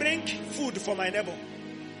 bring food for my neighbor.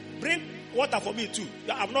 Bring water for me too.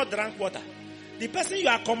 I have not drank water. The person you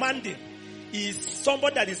are commanding is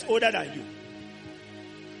somebody that is older than you.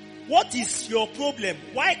 What is your problem?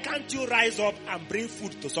 Why can't you rise up and bring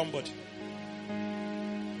food to somebody?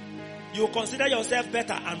 You consider yourself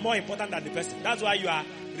better and more important than the person. That's why you are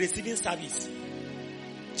receiving service.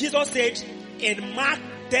 Jesus said in Mark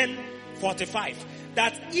 10:45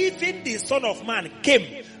 that even the Son of Man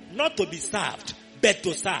came not to be served, but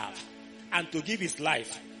to serve and to give his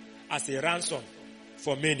life as a ransom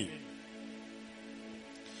for many.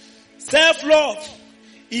 Self-love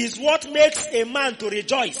is what makes a man to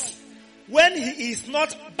rejoice when he is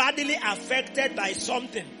not badly affected by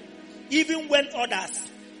something, even when others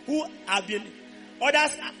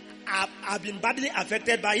have been badly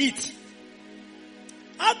affected by it.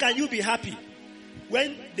 How can you be happy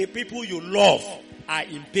when the people you love are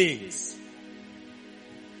in pains?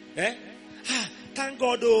 Thank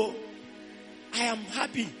God, I am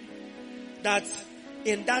happy that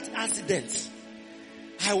in that accident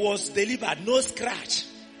I was delivered, no scratch.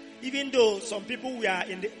 Even though some people were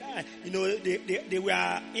in the, they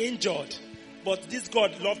were injured, but this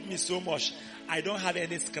God loved me so much. I don't have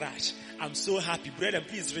any scratch. I'm so happy. Brethren,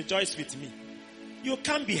 please rejoice with me. You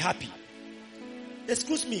can't be happy.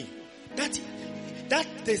 Excuse me. That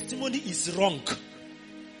testimony is wrong.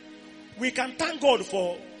 We can thank God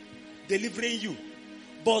for delivering you,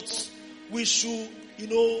 but we should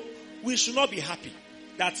not be happy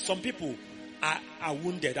that some people are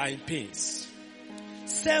wounded, are in pains.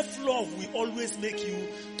 Self-love will always make you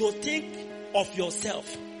to think of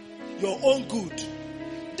yourself, your own good.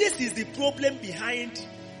 This is the problem behind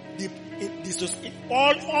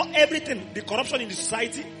everything, the corruption in the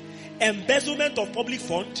society, embezzlement of public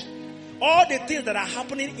fund, all the things that are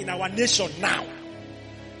happening in our nation now.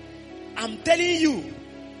 I'm telling you,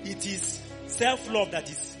 it is self-love that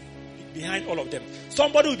is behind all of them.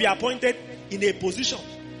 Somebody will be appointed in a position.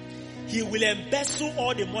 He will embezzle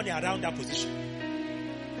all the money around that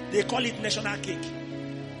position. They call it national cake.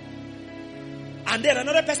 And then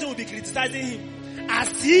another person will be criticizing him as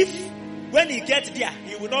if when he gets there,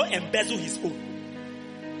 he will not embezzle his own.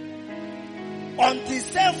 Until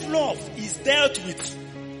self-love is dealt with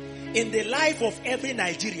in the life of every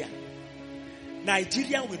Nigerian,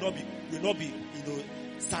 Nigerian will not be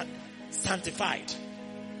sanctified.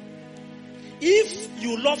 If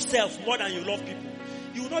you love self more than you love people,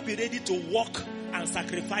 you will not be ready to work and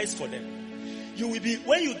sacrifice for them. You will be,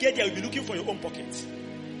 when you get there, you'll be looking for your own pocket.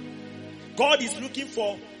 God is looking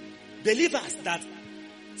for believers that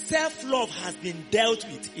self-love has been dealt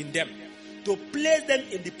with in them, to place them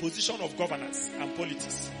in the position of governance and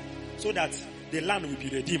politics, so that the land will be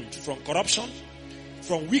redeemed from corruption,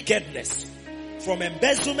 from wickedness, from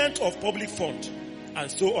embezzlement of public funds, and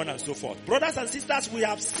so on and so forth. Brothers and sisters, we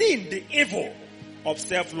have seen the evil of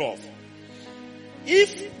self-love.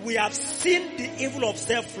 If we have seen the evil of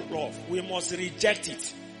self-love, we must reject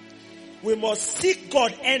it. We must seek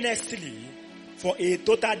God earnestly for a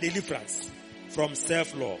total deliverance from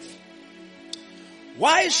self-love.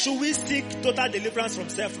 Why should we seek total deliverance from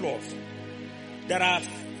self-love? There are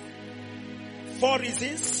 4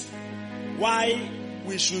 reasons why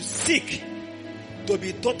we should seek to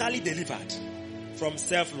be totally delivered from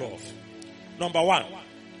self-love. Number 1,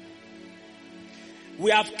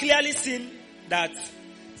 we have clearly seen that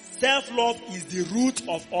self-love is the root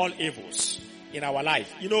of all evils in our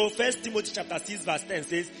life. 1 Timothy chapter 6 verse 10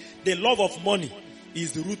 says, the love of money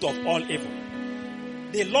is the root of all evil.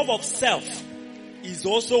 The love of self is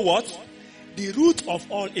also what? The root of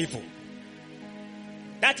all evil.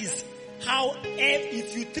 That is how,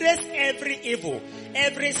 if you trace every evil,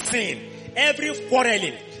 every sin, every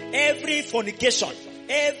quarreling, every fornication,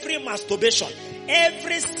 every masturbation,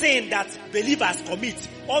 every sin that believers commit,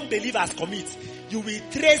 unbelievers commit, you will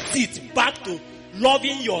trace it back to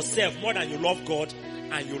loving yourself more than you love God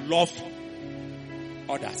and you love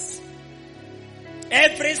others.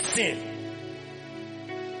 Every sin.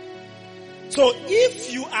 So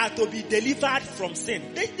if you are to be delivered from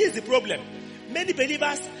sin, this is the problem. Many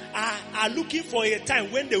believers are looking for a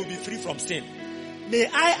time when they will be free from sin. May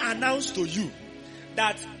I announce to you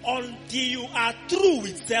that until you are through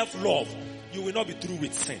with self-love, you will not be through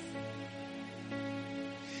with sin.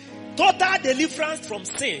 Total deliverance from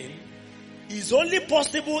sin is only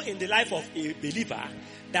possible in the life of a believer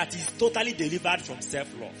that is totally delivered from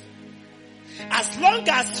self-love. As long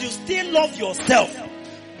as you still love yourself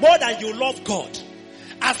more than you love God,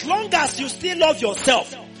 as long as you still love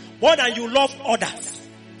yourself more than you love others,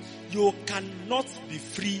 you cannot be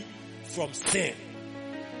free from sin.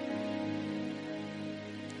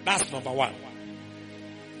 That's number 1.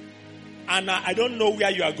 And I don't know where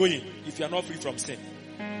you are going if you are not free from sin.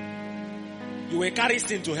 You will carry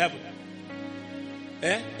sin to heaven.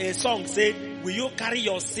 A song said, will you carry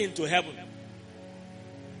your sin to heaven?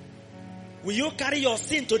 Will you carry your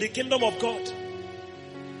sin to the kingdom of God?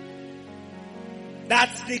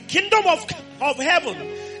 That's the kingdom of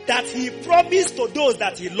heaven that he promised to those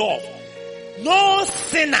that he loved. No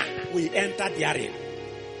sinner will enter therein.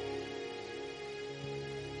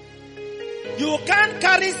 You can't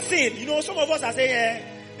carry sin. Some of us are saying,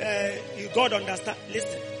 God understand.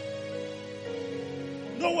 Listen.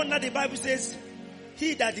 No wonder the Bible says,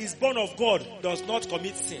 he that is born of God does not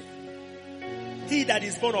commit sin. He that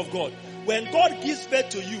is born of God. When God gives birth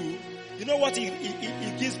to you, you know what he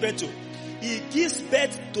gives birth to? He gives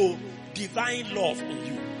birth to divine love in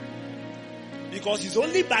you. Because it's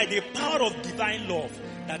only by the power of divine love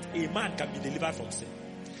that a man can be delivered from sin.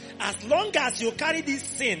 As long as you carry this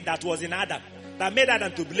sin that was in Adam, that made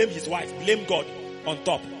Adam to blame his wife, blame God on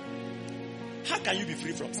top, how can you be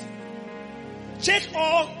free from sin? Check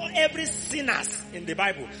every sinners in the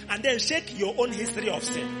Bible and then check your own history of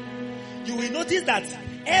sin. You will notice that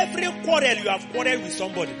every quarrel you have quarreled with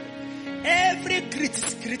somebody, every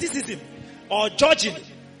criticism or judging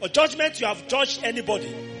or judgment you have judged anybody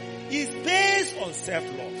is based on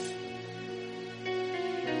self-love.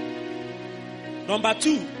 Number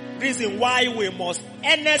 2, reason why we must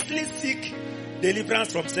earnestly seek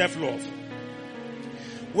deliverance from self-love.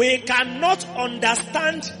 We cannot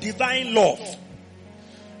understand divine love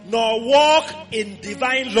nor walk in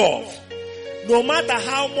divine love no matter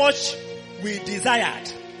how much we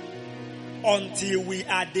desired until we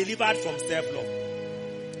are delivered from self-love.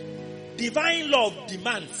 Divine love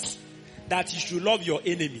demands that you should love your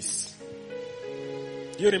enemies.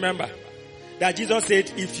 Do you remember that Jesus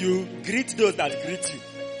said, if you greet those that greet you,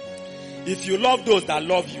 if you love those that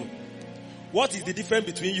love you, What is the difference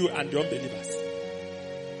between you and the unbelievers?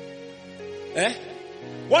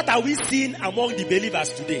 What are we seeing among the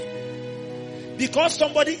believers today? Because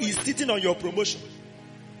somebody is sitting on your promotion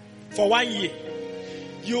for 1 year,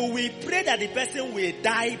 you will pray that the person will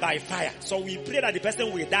die by fire. So we pray that the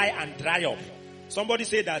person will die and dry up. Somebody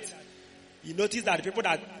said that he noticed that the people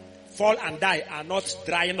that fall and die are not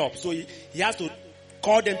drying up. So he has to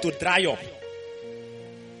call them to dry up.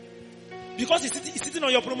 Because he's sitting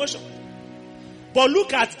on your promotion. But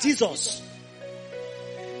look at Jesus.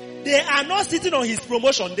 They are not sitting on his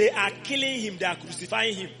promotion. They are killing him. They are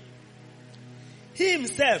crucifying him. He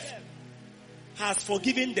himself has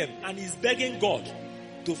forgiven them and is begging God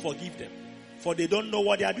to forgive them. For they don't know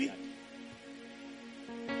what they are doing.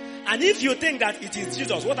 And if you think that it is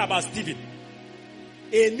Jesus, what about Stephen?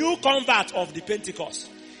 A new convert of the Pentecost.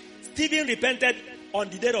 Stephen repented on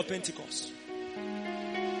the day of Pentecost.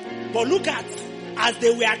 But look at, as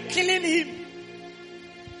they were killing him,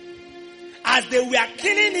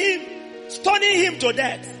 stoning him to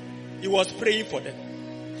death, he was praying for them.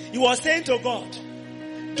 He was saying to God,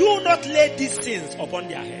 do not lay these sins upon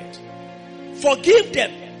their head. Forgive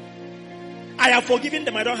them. I have forgiven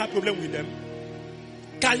them. I don't have problem with them.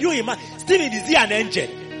 Can you imagine? Stephen, is he an angel?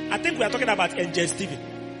 I think we are talking about angel Stephen.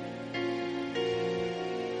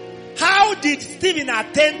 How did Stephen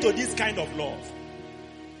attain to this kind of love?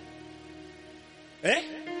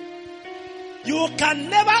 You can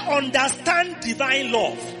never understand divine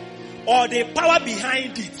love or the power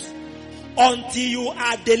behind it until you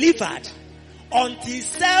are delivered, until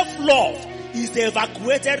self-love is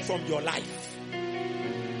evacuated from your life.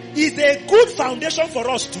 It's a good foundation for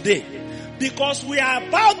us today because we are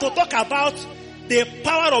about to talk about the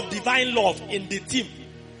power of divine love in the theme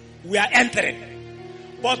we are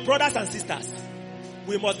entering. But brothers and sisters,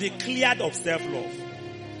 we must be cleared of self-love.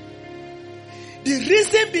 The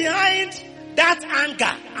reason behind that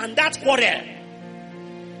anger and that quarrel,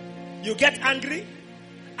 you get angry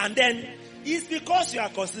and then it's because you are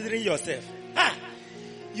considering yourself.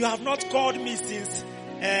 You have not called me since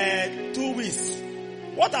 2 weeks.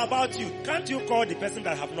 What about you? Can't you call the person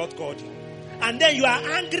that have not called you? And then you are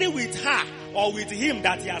angry with her or with him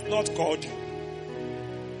that he has not called you.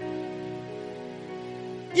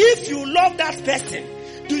 If you love that person,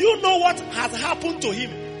 do you know what has happened to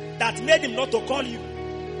him that made him not to call you?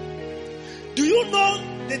 Do you know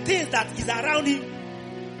the things that is around him?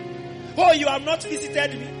 Oh, you have not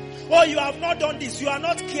visited me. Oh, you have not done this. You are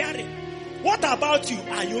not caring. What about you?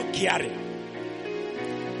 Are you caring?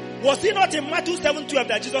 Was it not in Matthew 7:12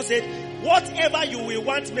 that Jesus said, whatever you will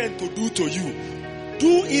want men to do to you,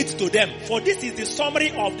 do it to them. For this is the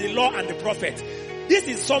summary of the law and the prophet. This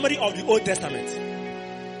is summary of the Old Testament.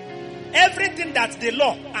 Everything that the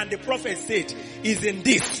law and the prophet said is in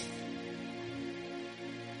this.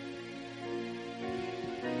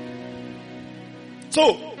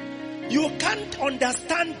 So, you can't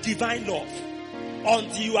understand divine love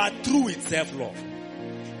until you are through with self-love.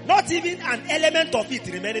 Not even an element of it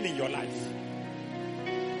remaining in your life.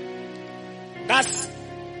 That's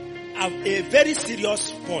a very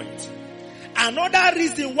serious point. Another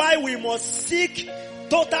reason why we must seek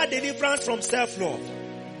total deliverance from self-love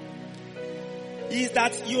is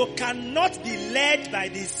that you cannot be led by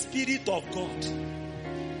the Spirit of God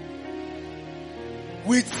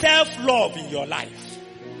with self-love in your life.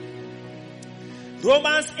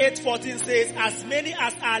 Romans 8:14 says, as many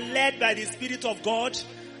as are led by the Spirit of God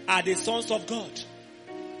are the sons of God.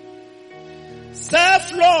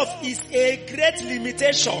 Self-love is a great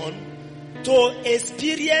limitation to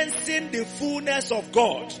experiencing the fullness of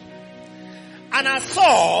God. And as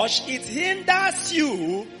such, it hinders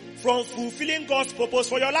you from fulfilling God's purpose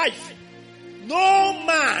for your life. No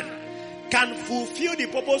man can fulfill the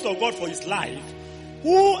purpose of God for his life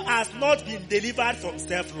who has not been delivered from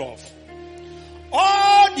self-love.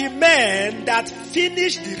 All the men that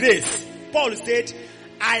finished the race, Paul said,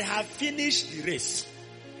 I have finished the race.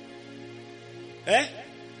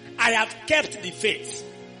 I have kept the faith.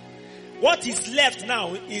 What is left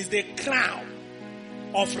now is the crown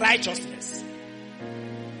of righteousness,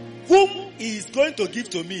 whom he is going to give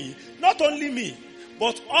to me, not only me,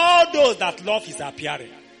 but all those that love his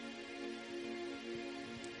appearing.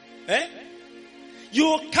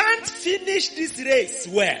 You can't finish this race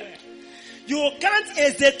well. You can't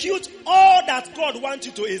execute all that God wants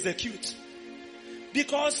you to execute.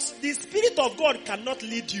 Because the Spirit of God cannot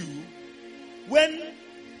lead you when,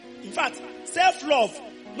 in fact, self-love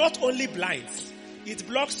not only blinds, it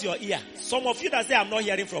blocks your ear. Some of you that say, I'm not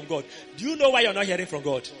hearing from God. Do you know why you're not hearing from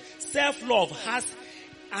God? Self-love has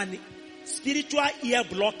an spiritual ear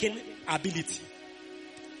blocking ability.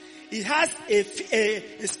 It has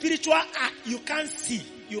a spiritual act you can't see.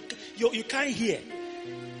 You can't hear.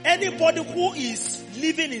 Anybody who is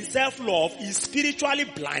living in self-love is spiritually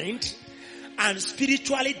blind and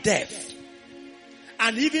spiritually deaf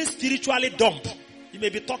and even spiritually dumb. You may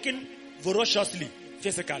be talking voraciously,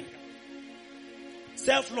 physically.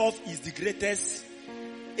 Self-love is the greatest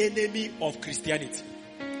enemy of Christianity.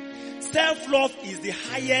 Self-love is the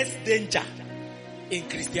highest danger in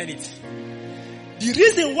Christianity. The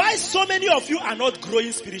reason why so many of you are not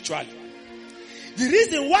growing spiritually, the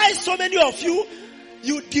reason why so many of you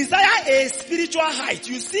desire a spiritual height.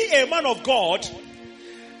 You see a man of God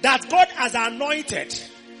that God has anointed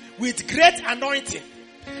with great anointing,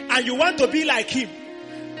 and you want to be like him.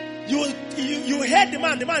 You heard the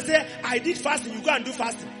man say, I did fasting, you go and do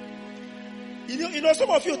fasting. You know, some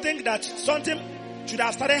of you think that something should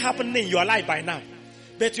have started happening in your life by now,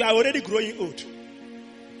 but you are already growing old.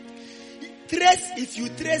 If you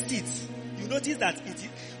trace it, you notice that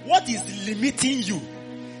what is limiting you.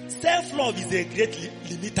 Self-love is a great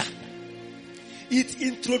limiter. It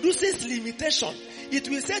introduces limitation. It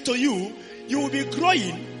will say to you, you will be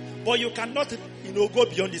growing, but you cannot, go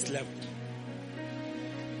beyond this level.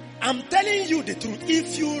 I'm telling you the truth.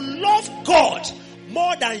 If you love God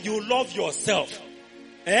more than you love yourself,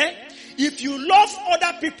 if you love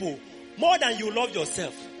other people more than you love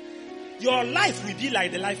yourself, your life will be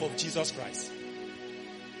like the life of Jesus Christ.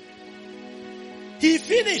 He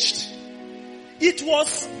finished. It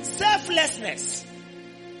was selflessness,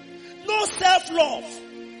 no self-love,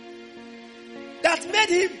 that made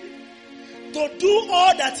him to do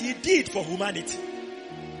all that he did for humanity.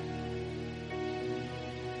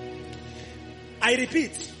 I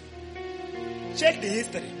repeat, check the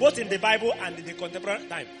history, both in the Bible and in the contemporary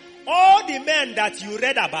time. All the men that you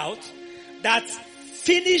read about that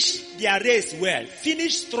finished their race well,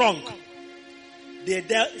 finished strong,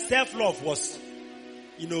 their self-love was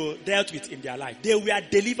dealt with in their life. They were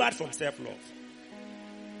delivered from self-love.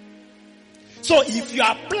 So if you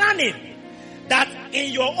are planning that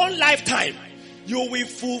in your own lifetime, you will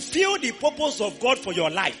fulfill the purpose of God for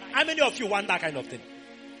your life. How many of you want that kind of thing?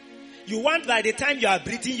 You want by the time you are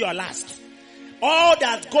breathing your last, all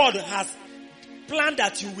that God has planned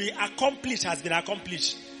that you will accomplish has been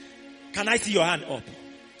accomplished. Can I see your hand up?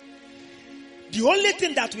 The only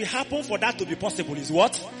thing that will happen for that to be possible is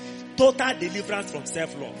what? Total deliverance from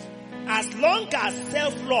self-love. As long as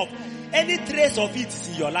self-love, any trace of it is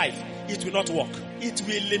in your life, it will not work. It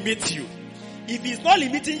will limit you. If it's not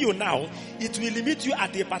limiting you now, it will limit you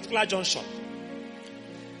at a particular junction.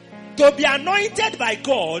 To be anointed by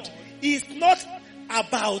God is not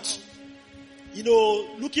about,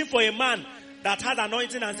 looking for a man that has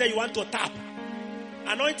anointing and say you want to tap.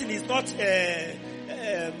 Anointing is not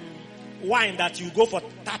wine that you go for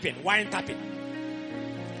tapping, wine tapping.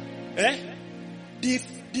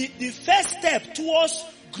 The first step towards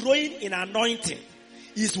growing in anointing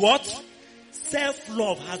is what?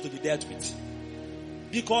 Self-love has to be dealt with.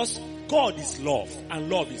 Because God is love and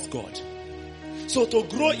love is God. So to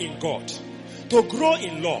grow in God, to grow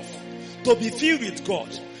in love, to be filled with God,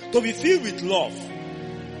 to be filled with love,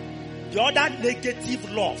 the other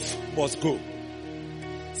negative love must go.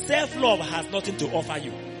 Self-love has nothing to offer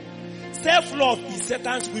you. Self-love is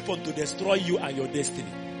Satan's weapon to destroy you and your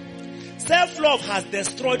destiny. Self-love has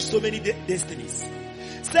destroyed so many destinies.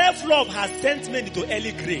 Self-love has sent many to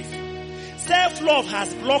early grave. Self-love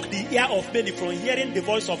has blocked the ear of many from hearing the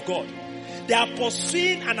voice of God. They are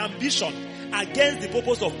pursuing an ambition against the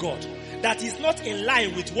purpose of God that is not in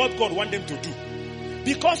line with what God wants them to do.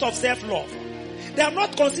 Because of self-love, they have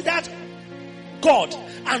not considered God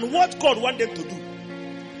and what God wants them to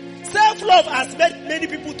do. Self-love has made many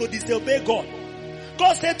people to disobey God.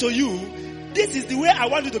 God said to you, this is the way I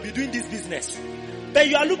want you to be doing this business. But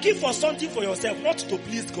you are looking for something for yourself, not to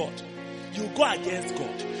please God. You go against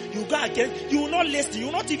God. You will not listen. You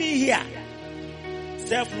will not even hear.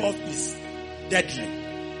 Self-love is deadly.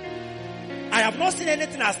 I have not seen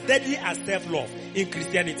anything as deadly as self-love in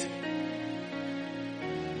Christianity.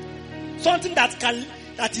 Something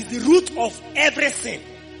that is the root of every sin.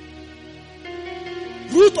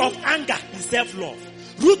 Root of anger is self-love.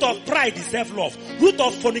 Root of pride is self-love. Root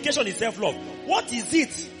of fornication is self-love. What is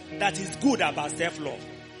it that is good about self-love?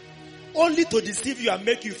 Only to deceive you and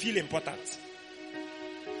make you feel important.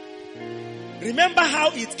 Remember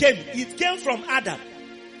how it came. It came from Adam.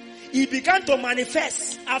 It began to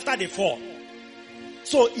manifest after the fall.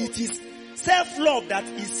 So it is self-love that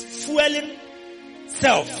is fueling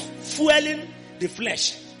the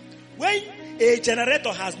flesh. When a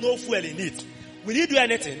generator has no fuel in it, will you do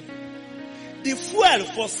anything? The fuel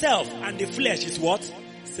for self and the flesh is what?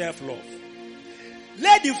 Self-love.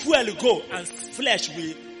 let the fuel go and flesh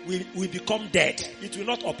will become dead. It will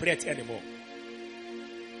not operate anymore.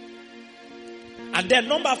 And then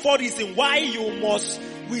number 4 reason why you must,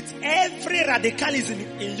 with every radicalism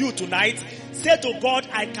in you tonight, say to God,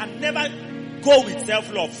 I can never go with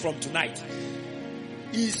self-love from tonight.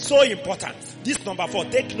 Is so important. This number 4,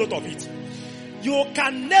 take note of it. You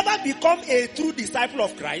can never become a true disciple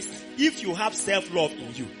of Christ if you have self-love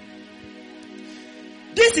in you.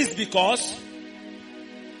 This is because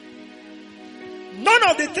none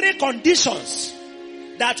of the 3 conditions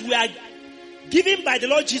that we are given by the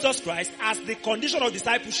Lord Jesus Christ as the condition of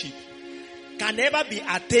discipleship can ever be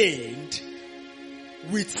attained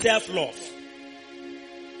with self-love.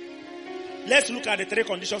 Let's look at the 3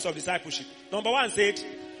 conditions of discipleship. Number 1 said,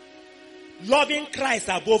 loving Christ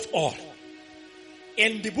above all.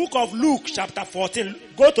 In the book of Luke chapter 14,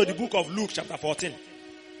 go to the book of Luke chapter 14,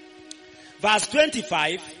 verse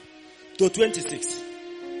 25 to 26.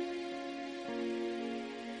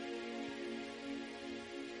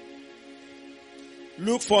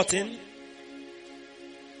 Luke 14,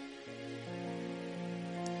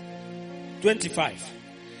 25.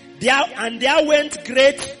 There went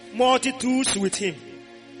great multitudes with him.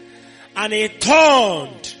 And he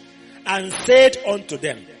turned and said unto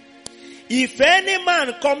them, if any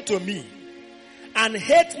man come to me and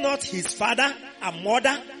hate not his father and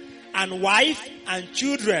mother and wife and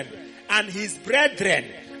children and his brethren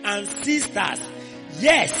and sisters,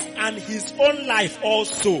 yes, and his own life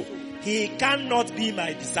also, he cannot be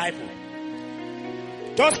my disciple.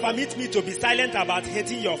 Just permit me to be silent about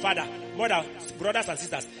hating your father, mother, brothers and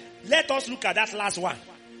sisters. Let us look at that last one.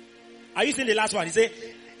 Are you seeing the last one? He said,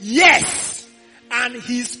 yes, and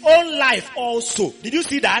his own life also. Did you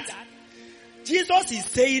see that? Jesus is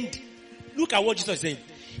saying, look at what Jesus is saying.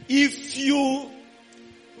 If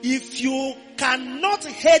you cannot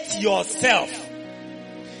hate yourself,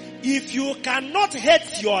 if you cannot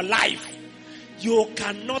hate your life, you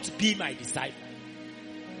cannot be my disciple.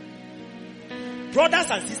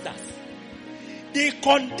 Brothers and sisters, the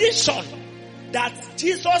condition that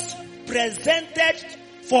Jesus presented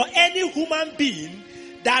for any human being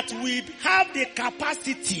that we have the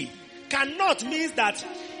capacity cannot mean that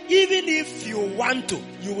even if you want to,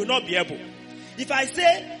 you will not be able. If I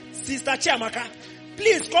say, Sister Chiamaka,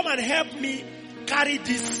 please come and help me carry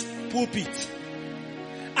this pulpit,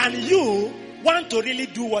 and you want to really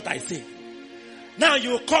do what I say, now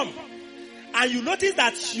you come and you notice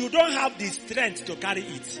that you don't have the strength to carry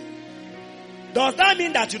it. Does that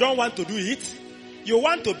mean that you don't want to do it? You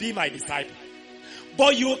want to be my disciple,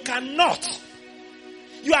 but you cannot.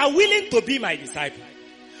 You are willing to be my disciple,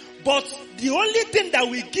 but the only thing that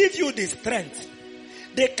will give you the strength,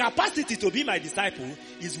 the capacity to be my disciple,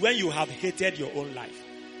 is when you have hated your own life.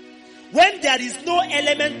 When there is no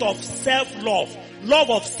element of self-love,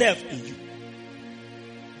 love of self in you.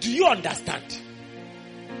 Do you understand?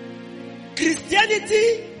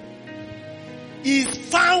 Christianity is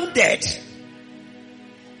founded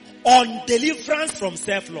on deliverance from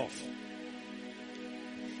self-love.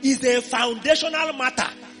 It's a foundational matter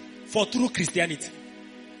for true Christianity.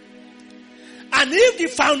 And if the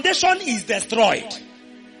foundation is destroyed,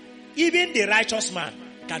 even the righteous man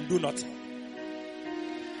can do nothing.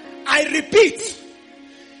 I repeat,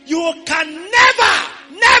 you can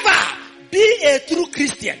never be a true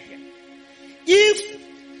Christian if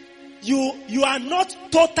you are not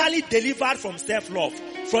totally delivered from self-love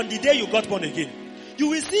from the day you got born again. You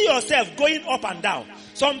will see yourself going up and down.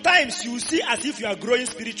 Sometimes you see as if you are growing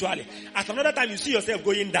spiritually. At another time you see yourself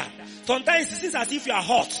going down. Sometimes it is as if you are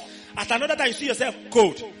hot. At another time you see yourself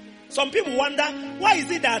cold. Some people wonder, why is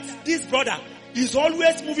it that this brother is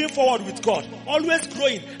always moving forward with God, always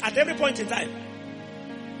growing at every point in time?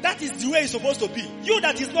 That is the way it's supposed to be. You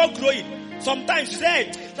that is not growing, sometimes you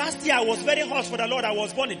say, last year I was very hot for the Lord, I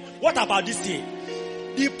was burning. What about this year?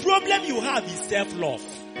 The problem you have is self-love.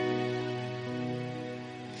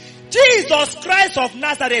 Jesus Christ of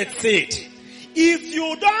Nazareth said, if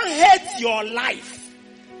you don't hate your life,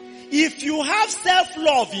 if you have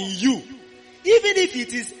self-love in you, even if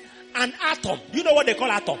it is an atom, you know what they call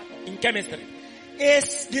atom in chemistry?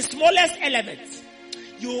 It's the smallest element.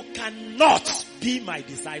 You cannot be my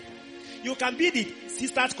disciple. You can be the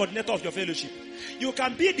sisters coordinator of your fellowship. You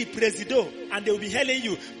can be the presido and they will be hailing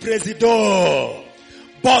you, presido.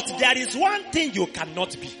 But there is one thing you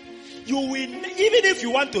cannot be. You will, even if you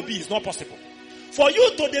want to be, it's not possible. For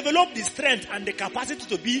you to develop the strength and the capacity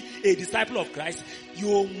to be a disciple of Christ,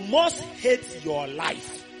 you must hate your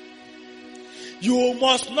life. You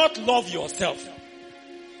must not love yourself.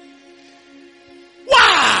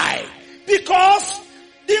 Why? Because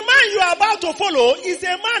the man you are about to follow is a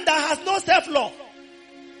man that has no self-love.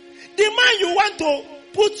 The man you want to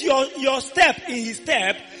put your step in his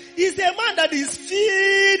step is a man that is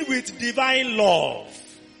filled with divine love.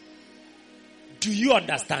 Do you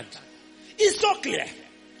understand? It's so clear.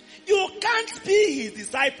 You can't be his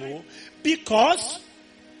disciple because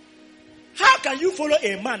how can you follow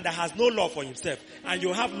a man that has no love for himself and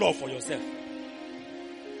you have love for yourself?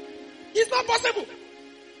 It's not possible.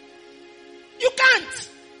 You can't.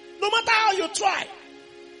 No matter how you try.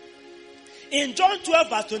 In John 12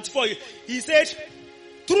 verse 24, he said,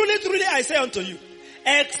 truly, truly I say unto you,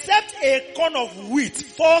 except a corn of wheat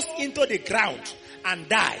falls into the ground and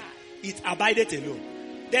die, it abideth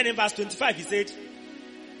alone. Then in verse 25 he said,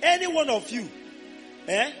 any one of you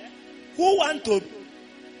who want to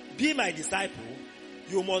be my disciple,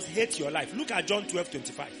 you must hate your life. Look at John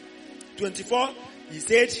 12:25. 24, he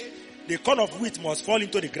said, the corn of wheat must fall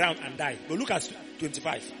into the ground and die. But look at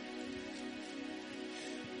 25.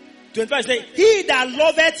 25 says, he that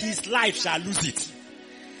loveth his life shall lose it.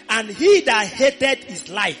 And he that hated his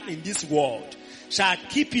life in this world shall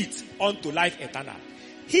keep it unto life eternal.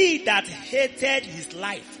 He that hated his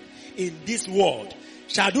life in this world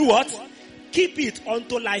shall do what? Keep it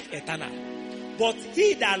unto life eternal. But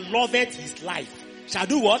he that loveth his life shall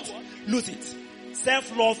do what? Lose it.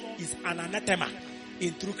 Self-love is an anathema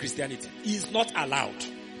in true Christianity. It is not allowed.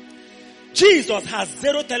 Jesus has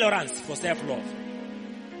zero tolerance for self-love.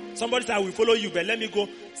 Somebody said, I will follow you, but let me go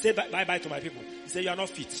say bye-bye to my people. He said, you are not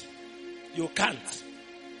fit. You can't.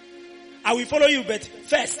 I will follow you, but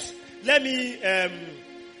first, let me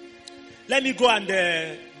go and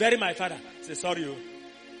bury my father. He said, sorry.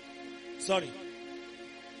 Sorry.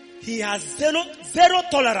 He has zero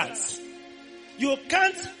tolerance. You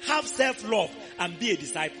can't have self-love and be a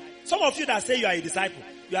disciple. Some of you that say you are a disciple,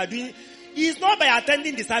 you are doing, it's not by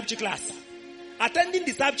attending discipleship class. Attending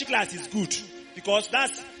discipleship class is good because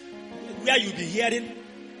that's where you'll be hearing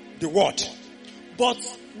the word. But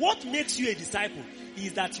what makes you a disciple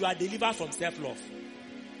is that you are delivered from self-love.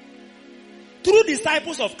 True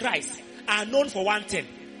disciples of Christ are known for one thing.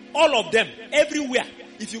 All of them, everywhere.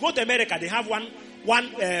 If you go to America, they have one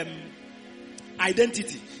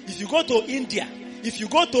identity. If you go to India, if you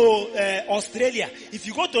go to Australia, if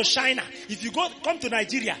you go to China, if you come to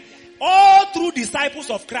Nigeria, all true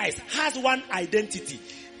disciples of Christ has one identity.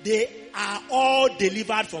 They are all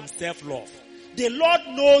delivered from self-love. The Lord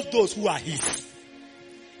knows those who are His.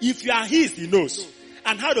 If you are His, He knows.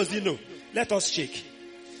 And how does He know? Let us check.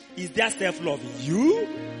 Is there self-love in you?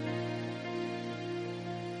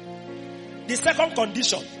 The second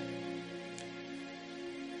condition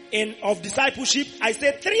of discipleship, I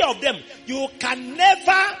say 3 of them. You can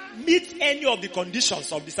never meet any of the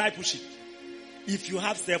conditions of discipleship if you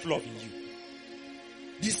have self-love in you.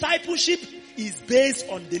 Discipleship is based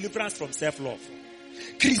on deliverance from self-love.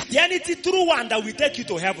 Christianity, true one that will take you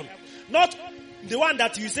to heaven. Not the one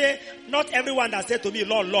that you say, not everyone that said to me,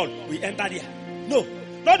 Lord, Lord, we enter there. No.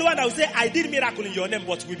 Not the one that will say, I did miracle in your name,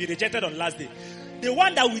 but will be rejected on last day. The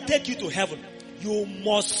one that will take you to heaven. You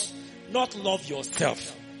must not love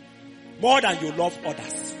yourself more than you love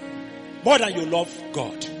others. More than you love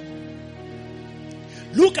God.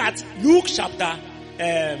 Look at Luke chapter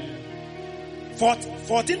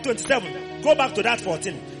 14:27. Go back to that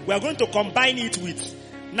 14. We are going to combine it with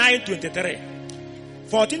 9:23.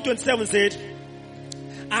 14:27 said,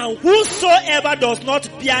 and whosoever does not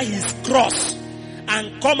bear his cross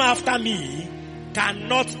and come after me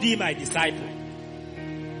cannot be my disciple.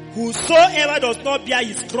 Whosoever does not bear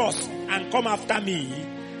his cross and come after me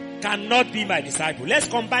cannot be my disciple. Let's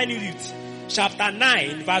combine it with chapter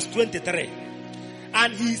 9 verse 23.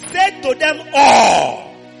 And he said to them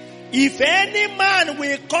all, if any man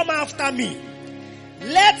will come after me,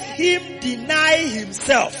 let him deny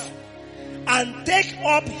himself and take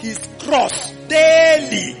up his cross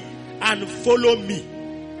daily and follow me.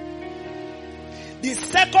 The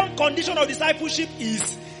second condition of discipleship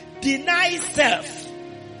is deny self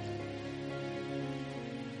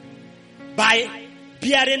by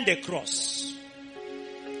bearing the cross.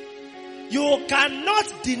 You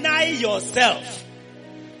cannot deny yourself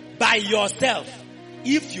by yourself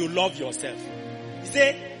if you love yourself. He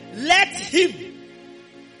said, let him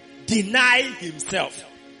deny himself.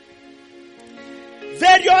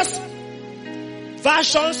 Various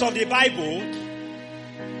versions of the Bible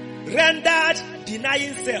rendered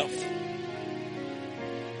denying self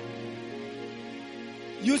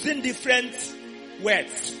using different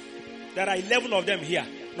words. There are 11 of them here.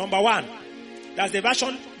 Number 1, there's a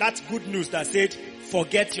version that's good news that said,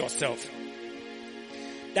 forget yourself.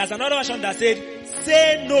 There's another version that said,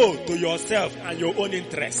 say no to yourself and your own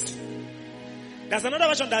interest. There's another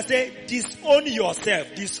version that said, disown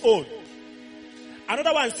yourself, disown.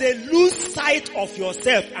 Another one say, lose sight of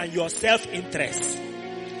yourself and your self-interest.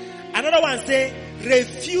 Another one say,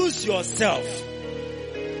 refuse yourself.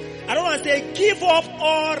 Another one say, give up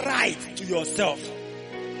all right to yourself.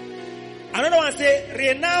 Another one say,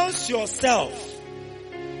 renounce yourself.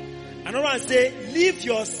 Another one say, leave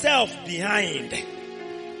yourself behind.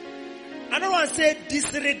 Another one say,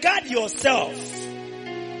 disregard yourself.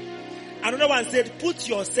 Another one said, put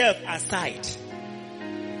yourself aside.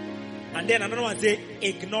 And then another one say,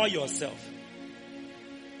 ignore yourself.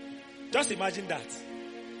 Just imagine that.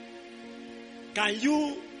 Can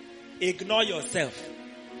you ignore yourself?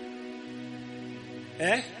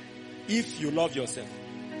 If you love yourself.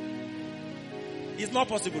 It's not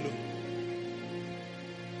possible.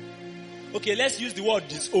 Okay, let's use the word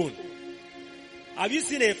disown. Have you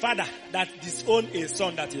seen a father that disown a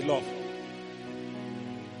son that he loves?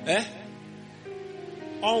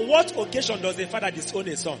 On what occasion does a father disown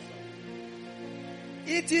a son?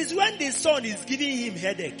 It is when the son is giving him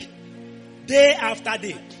headache, day after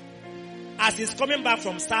day, as he's coming back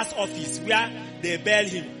from SARS office where they bail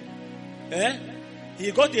him.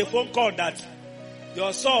 He got a phone call that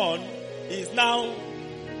your son is now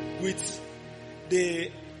with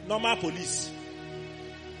the normal police.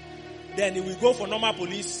 Then he will go for normal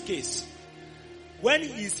police case. When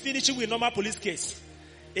he's finishing with normal police case,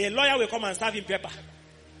 a lawyer will come and serve him paper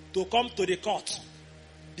to come to the court.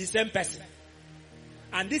 The same person.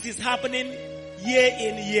 And this is happening year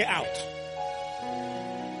in, year out.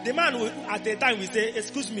 The man will, at the time will say,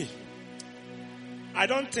 excuse me, I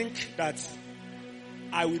don't think that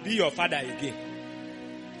I will be your father again.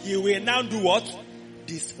 He will now do what?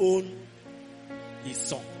 Disown his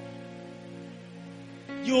son.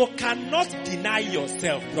 You cannot deny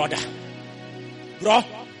yourself, brother. Bro,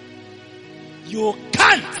 you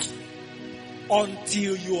can't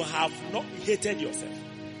until you have not hated yourself.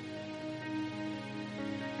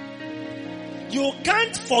 You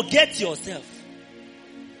can't forget yourself.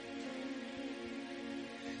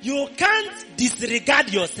 You can't disregard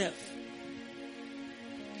yourself.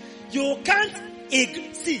 You can't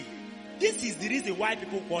see. This is the reason why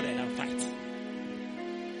people quarrel and fight.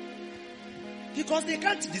 Because they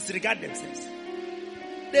can't disregard themselves.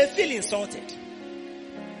 They feel insulted.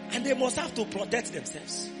 And they must have to protect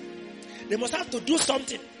themselves. They must have to do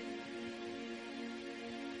something.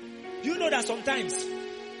 You know that sometimes,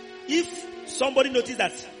 if somebody notices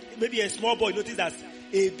that, maybe a small boy notices that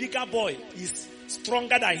a bigger boy is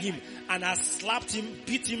stronger than him and has slapped him,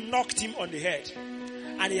 beat him, knocked him on the head,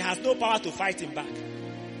 and he has no power to fight him back,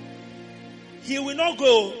 he will not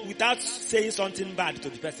go without saying something bad to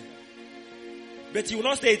the person. But he will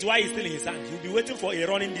not say it while he's still in his hand. He will be waiting for a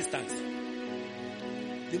running distance.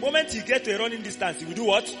 The moment he gets to a running distance, he will do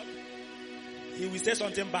what? He will say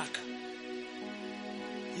something back.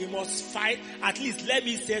 He must fight. At least let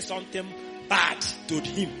me say something bad to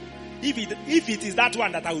him. If it is that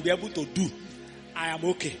one that I will be able to do, I am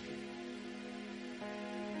okay.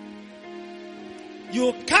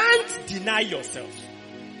 You can't deny yourself.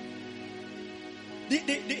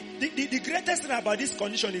 The greatest thing about this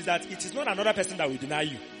condition is that it is not another person that will deny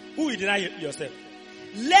you. Who will deny yourself?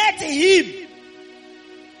 Let him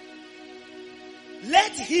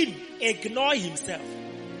ignore himself.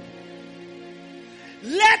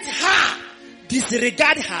 Let her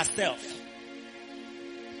disregard herself.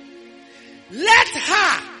 Let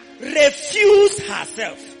her refuse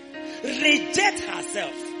herself. Reject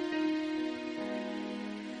herself.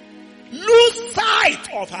 Lose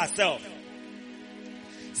sight of herself.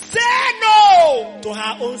 Say no to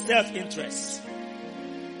her own self-interest.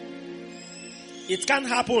 It can't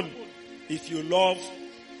happen if you love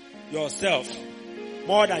yourself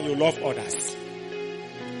more than you love others.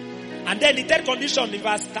 And then the third condition in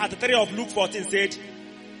verse 33 of Luke 14 said,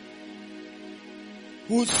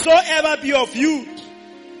 whosoever be of you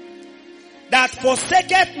that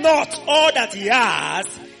forsaketh not all that he has,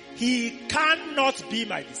 he cannot be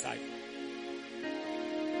my disciple.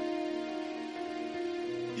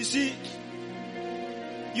 You see,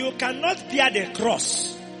 you cannot bear the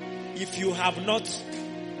cross if you have not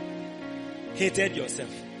hated yourself.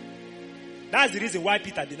 That's the reason why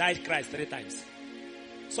Peter denied Christ 3 times.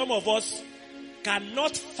 Some of us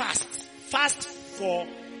cannot fast for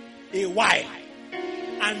a while,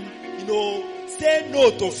 and say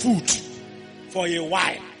no to food for a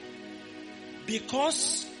while,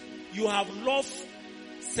 because you have loved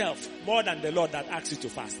self more than the Lord that asks you to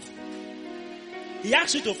fast. He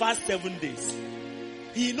asks you to fast 7 days.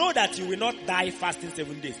 He knows that you will not die fasting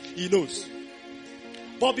 7 days. He knows.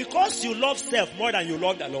 But because you love self more than you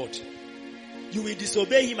love the Lord, you will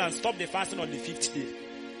disobey him and stop the fasting on the 5th day.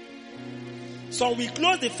 So we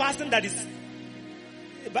close the fasting that is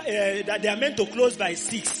that they are meant to close by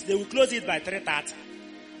 6, they will close it by 3:30.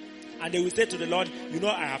 And they will say to the Lord,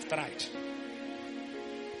 I have tried.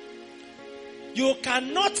 You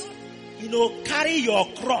cannot, carry your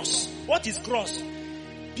cross. What is cross?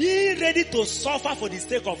 Be ready to suffer for the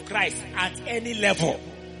sake of Christ at any level.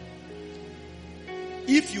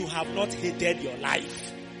 If you have not hated your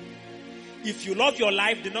life. If you love your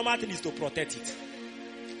life, the normal thing is to protect it.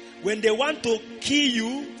 When they want to kill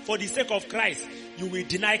you for the sake of Christ, you will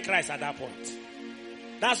deny Christ at that point.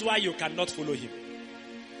 That's why you cannot follow him.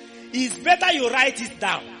 It's better you write it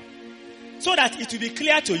down so that it will be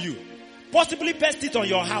clear to you. Possibly paste it on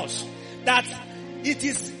your house. That it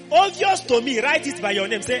is obvious to me. Write it by your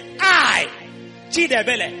name. Say, I,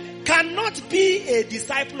 Chidebele, cannot be a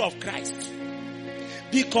disciple of Christ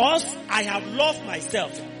because I have loved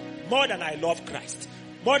myself more than I love Christ,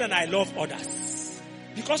 more than I love others.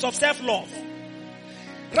 Because of self-love.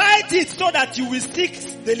 Write it so that you will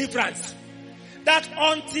seek deliverance. That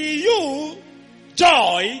until you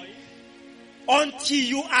joy, until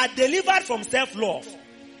you are delivered from self-love,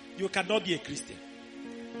 you cannot be a Christian.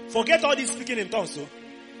 Forget all this speaking in tongues. So.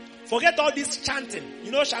 Forget all this chanting.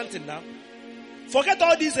 You know chanting now? Forget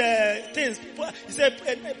all these things. You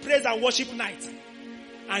say praise and worship night.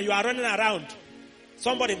 And you are running around.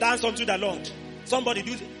 Somebody dance unto the Lord. Somebody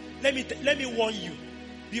do. Let me warn you.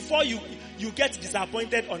 Before you get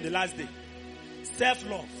disappointed on the last day.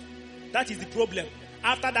 Self-love. That is the problem.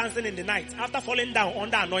 After dancing in the night, after falling down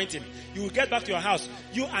under anointing, you will get back to your house.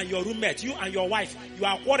 You and your roommate, you and your wife, you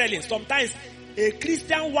are quarreling. Sometimes a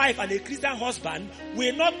Christian wife and a Christian husband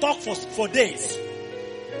will not talk for days.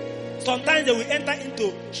 Sometimes they will enter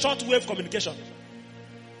into shortwave communication.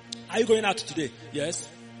 Are you going out today? Yes.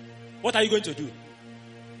 What are you going to do?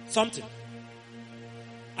 Something.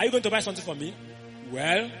 Are you going to buy something for me?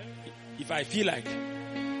 Well, if I feel like.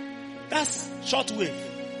 That's shortwave.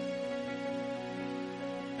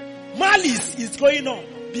 Malice is going on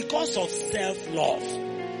because of self-love.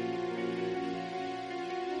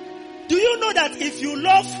 Do you know that if you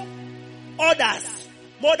love others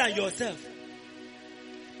more than yourself,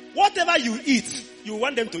 whatever you eat, you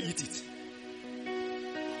want them to eat it.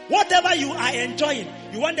 Whatever you are enjoying,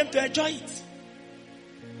 you want them to enjoy it.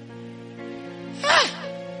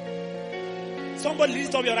 Somebody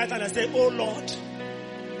lift up your right hand and say, oh Lord,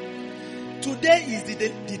 today is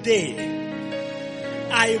the day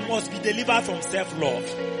I must be delivered from self-love.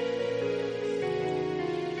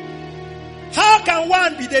 How can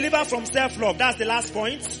one be delivered from self-love? That's the last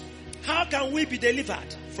point. How can we be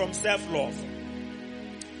delivered from self-love?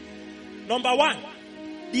 Number one,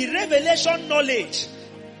 the revelation knowledge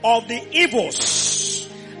of the evils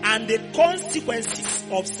and the consequences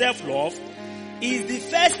of self-love is the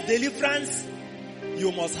first deliverance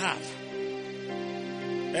you must have.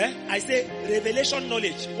 I say revelation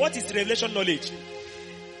knowledge. What is revelation knowledge?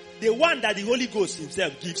 The one that the Holy Ghost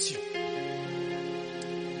himself gives you.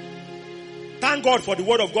 Thank God for the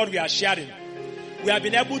word of God we are sharing. We have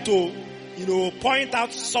been able to, point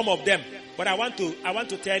out some of them. But I want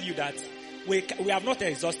to tell you that we have not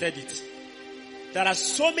exhausted it. There are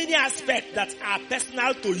so many aspects that are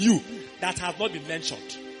personal to you that have not been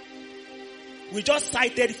mentioned. We just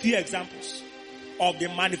cited a few examples of the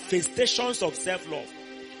manifestations of self-love.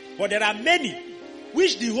 But there are many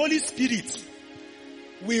which the Holy Spirit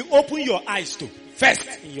will open your eyes to first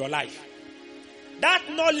in your life. That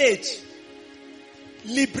knowledge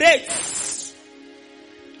liberates.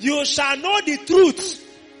 You shall know the truth,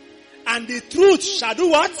 and the truth shall do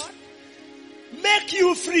what? Make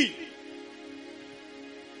you free.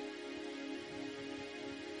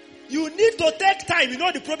 You need to take time. You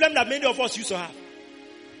know the problem that many of us used to have.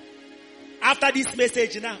 After this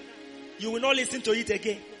message now, you will not listen to it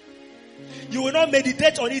again. You will not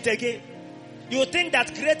meditate on it again. You think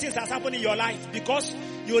that great things has happened in your life because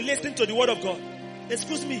you listen to the word of God.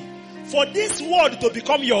 Excuse me. For this word to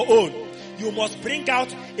become your own, you must bring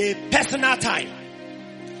out a personal time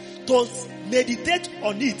to meditate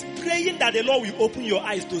on it, praying that the Lord will open your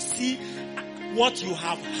eyes to see what you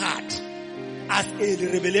have had as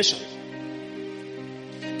a revelation.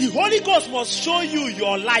 The Holy Ghost must show you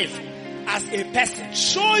your life as a person.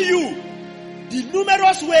 Show you the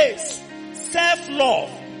numerous ways self-love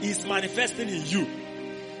is manifesting in you.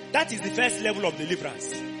 That is the first level of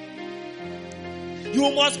deliverance.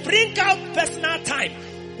 You must bring out personal time.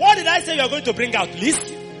 What did I say you are going to bring out, please?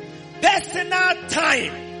 Personal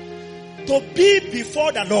time to be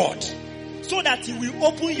before the Lord, so that He will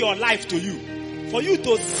open your life to you, for you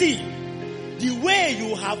to see the way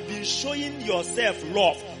you have been showing yourself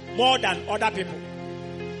love more than other people.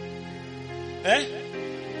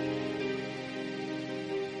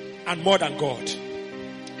 And more than God.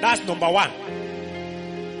 That's number one.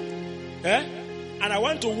 And I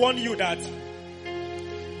want to warn you that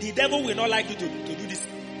the devil will not like you to do this,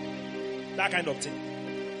 that kind of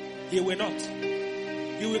thing. He will not.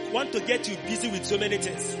 He will want to get you busy with so many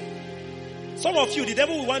things. Some of you, the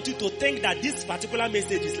devil will want you to think that this particular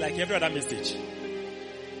message is like every other message.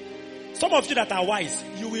 Some of you that are wise,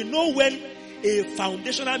 you will know when a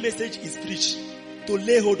foundational message is preached to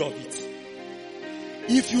lay hold of it.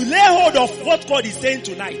 If you lay hold of what God is saying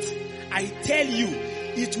tonight, I tell you,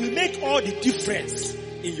 it will make all the difference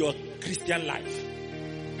in your Christian life.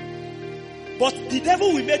 But the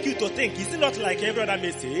devil will make you to think, is it not like every other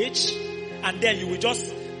message? And then you will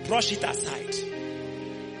just brush it aside.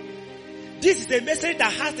 This is a message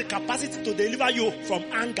that has the capacity to deliver you from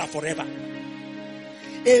anger forever.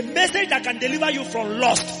 A message that can deliver you from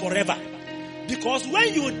lust forever. Because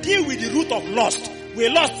when you deal with the root of lust,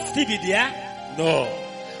 will lust still be there? No.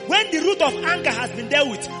 When the root of anger has been dealt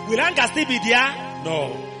with, will anger still be there?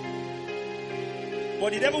 No.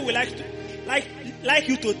 But the devil will like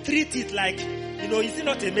you to treat it like, is it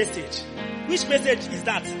not a message? Which message is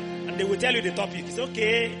that? And they will tell you the topic. It's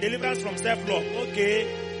okay. Deliverance from self-love.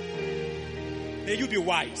 Okay. May you be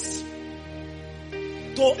wise.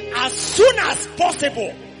 So as soon as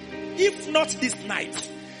possible, if not this night,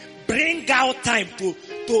 bring out time to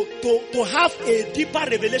have a deeper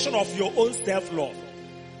revelation of your own self-love.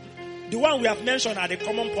 The one we have mentioned are the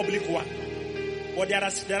common public one. But there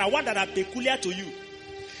are ones that are peculiar to you.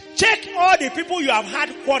 Check all the people you have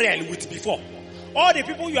had quarrel with before. All the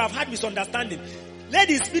people you have had misunderstanding. Let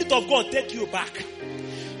the Spirit of God take you back.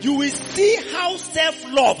 You will see how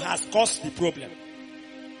self-love has caused the problem.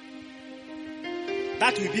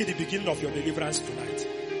 That will be the beginning of your deliverance tonight.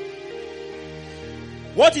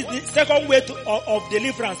 What is the second way of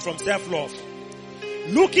deliverance from self-love?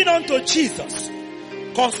 Looking unto Jesus,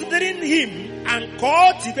 considering Him, and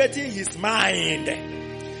cultivating His mind.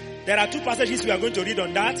 There are two passages we are going to read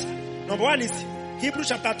on that. Number one is Hebrews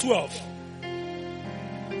chapter 12.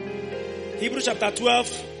 Hebrews chapter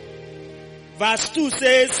 12, verse 2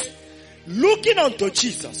 says, looking unto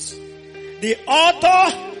Jesus, the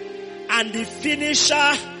author and the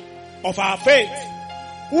finisher of our faith,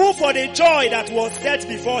 who for the joy that was set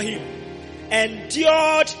before Him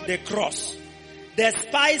endured the cross,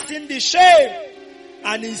 despising the shame,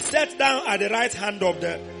 and He sat down at the right hand of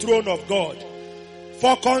the throne of God.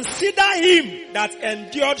 For consider Him that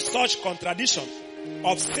endured such contradiction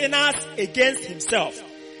of sinners against Himself,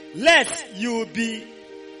 lest you be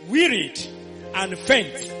wearied and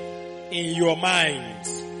faint in your minds.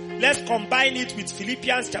 Let's combine it with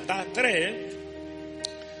Philippians chapter 3.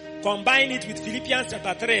 Combine it with Philippians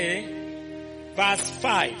chapter 3, verse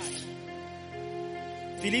 5.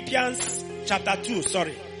 Philippians chapter 2,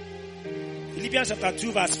 Philippians chapter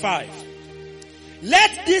 2, verse 5.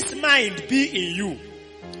 Let this mind be in you,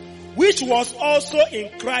 which was also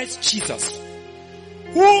in Christ Jesus,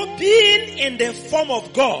 who being in the form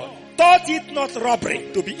of God, thought it not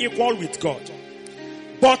robbery to be equal with God,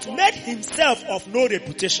 but made himself of no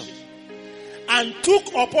reputation, and took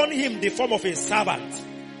upon him the form of a servant,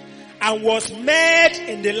 and was made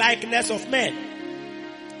in the likeness of men.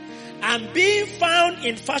 And being found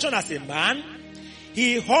in fashion as a man,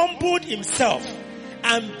 he humbled himself,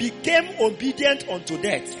 and became obedient unto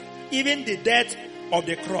death, even the death of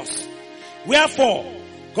the cross. Wherefore,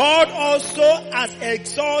 God also has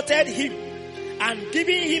exalted him, and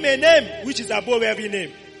given him a name which is above every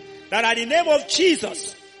name, that at the name of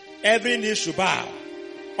Jesus, every knee should bow,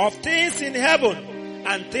 of things in heaven,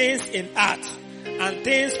 and things in earth, and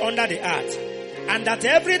things under the earth, and that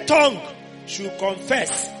every tongue should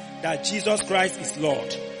confess that Jesus Christ is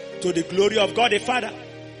Lord, to the glory of God the Father.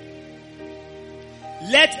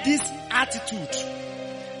 Let this attitude,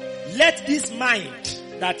 let this mind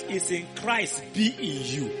that is in Christ be in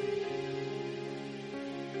you.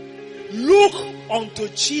 Look unto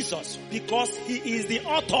Jesus, because he is the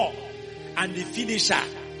author and the finisher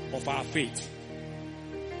of our faith.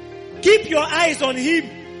 Keep your eyes on him.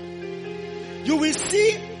 You will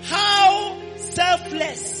see how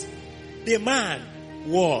selfless the man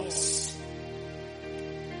was.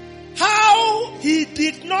 How he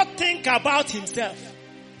did not think about himself.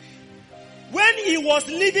 When he was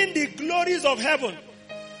leaving the glories of heaven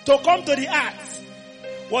to come to the earth,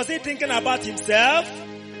 was he thinking about himself?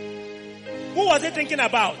 Who was he thinking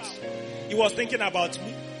about? He was thinking about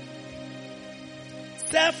me.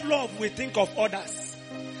 Self-love will think of others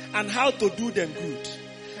and how to do them good.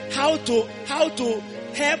 How to help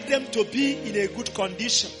them to be in a good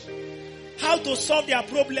condition. How to solve their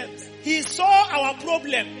problems. He saw our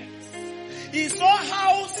problems. He saw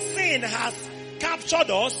how sin has captured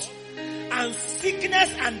us, and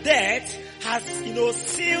sickness and death has,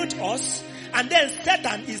 sealed us, and then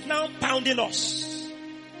Satan is now pounding us.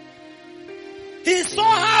 He saw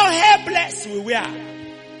how helpless we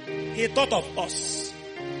were. He thought of us.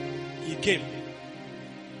 He came.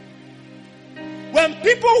 When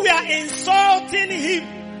people were insulting him,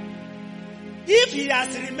 if he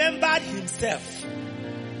has remembered himself,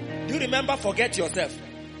 do you remember? Forget yourself.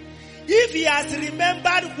 If he has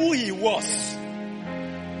remembered who he was,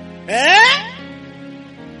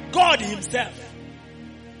 God himself,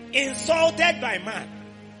 insulted by man,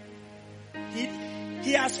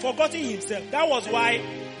 he has forgotten himself. That was why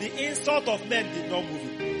the insult of men did not move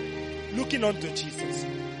him. Looking unto Jesus.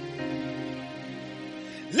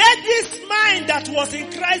 Let this mind that was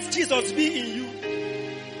in Christ Jesus be in you.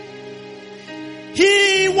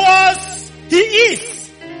 He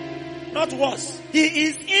is, not was. He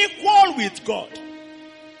is equal with God.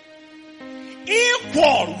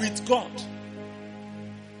 Equal with God.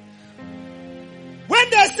 When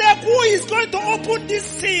they say who is going to open this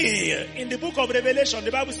seal in the book of Revelation,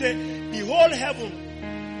 the Bible says the whole heaven,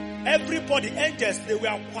 everybody, angels, they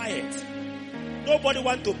were quiet. Nobody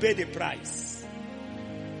want to pay the price.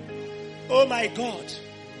 Oh my God.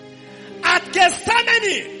 At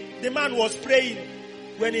Gethsemane, the man was praying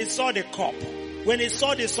when he saw the cup, when he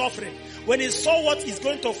saw the suffering, when he saw what is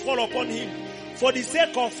going to fall upon him for the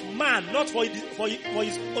sake of man, not for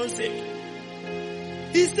his own sake.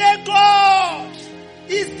 He said, God,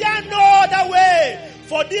 is there no other way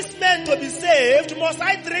for this man to be saved? Must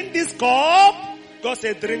I drink this cup? God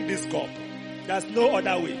said, drink this cup. There's no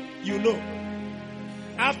other way. You know.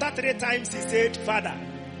 After 3 times he said, Father,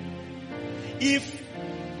 if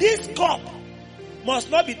this cup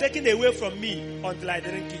must not be taken away from me until I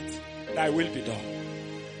drink it, thy will be done.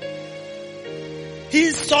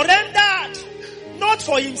 He surrendered not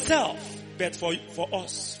for himself, but for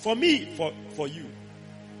us, for me, for you.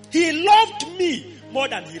 He loved me more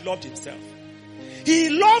than he loved himself. He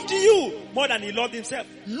loved you more than he loved himself.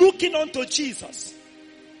 Looking unto Jesus.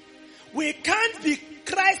 We can't be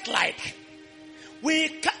Christ-like.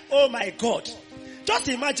 Oh my God. Just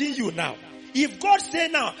imagine you now. If God say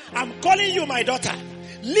now, I'm calling you my daughter.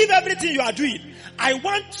 Leave everything you are doing. I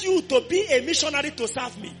want you to be a missionary to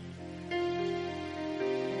serve me.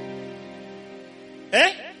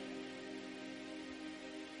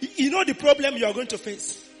 You know the problem you are going to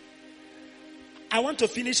face. I want to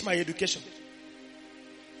finish my education.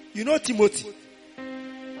 You know Timothy.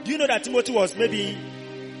 Do you know that Timothy was maybe,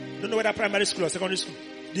 don't know whether primary school or secondary school.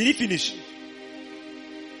 Did he finish?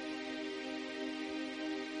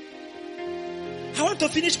 I want to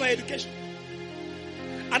finish my education.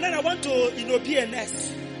 And then I want to, be a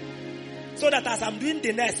nurse. So that as I'm doing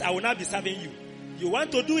the nurse, I will not be serving you. You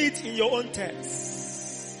want to do it in your own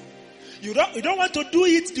terms. You don't want to do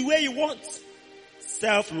it the way you want.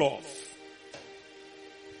 Self-love.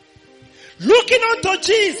 Looking unto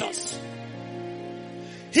Jesus.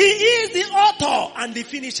 He is the author and the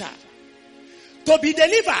finisher. To be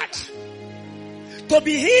delivered. To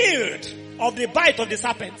be healed of the bite of the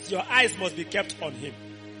serpent, your eyes must be kept on him.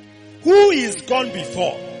 Who is gone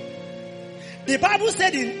before? The Bible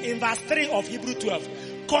said in verse 3 of Hebrew 12,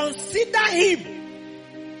 consider him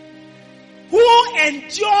who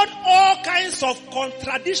endured all kinds of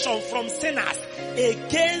contradiction from sinners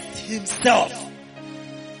against himself.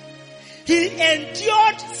 He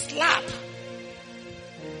endured slap.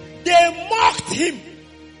 They mocked him.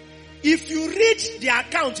 If you read the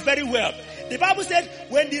account very well, the Bible said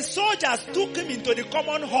when the soldiers took him into the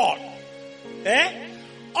common hall,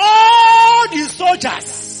 all the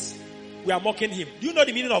soldiers were mocking him. Do you know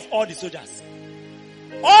the meaning of all the soldiers?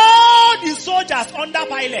 All the soldiers under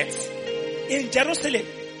Pilate in Jerusalem.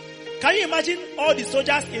 Can you imagine all the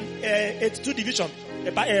soldiers in 82 division,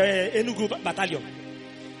 Enugu battalion?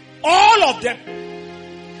 All of them.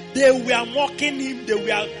 They were mocking him, they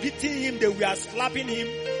were beating him, they were slapping him.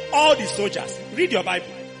 All the soldiers. Read your Bible.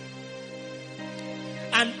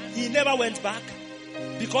 And he never went back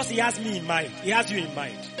because he has me in mind. He has you in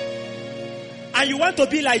mind. And you want to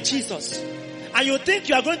be like Jesus. And you think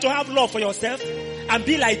you are going to have love for yourself and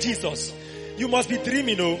be like Jesus. You must be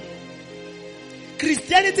dreaming,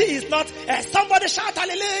 Christianity is not somebody shout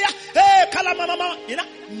hallelujah, hey, kalamama,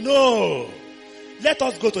 No. Let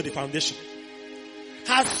us go to the foundation.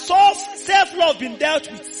 Has self-love been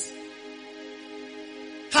dealt with?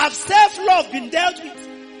 Have self-love been dealt with?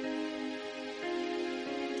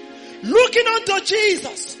 Looking unto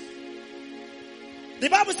Jesus. The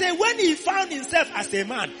Bible says when he found himself as a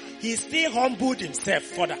man, he still humbled himself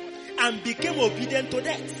further and became obedient to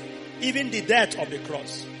death. Even the death of the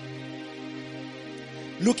cross.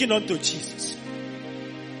 Looking unto Jesus.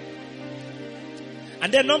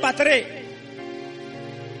 And then number 3,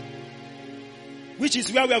 which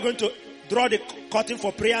is where we are going to draw the curtain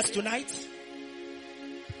for prayers tonight.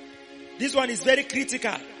 This one is very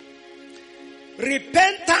critical.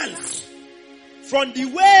 Repentance from the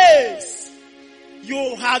ways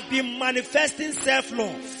you have been manifesting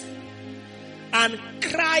self-love and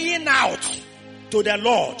crying out to the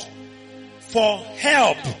Lord for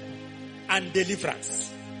help and deliverance.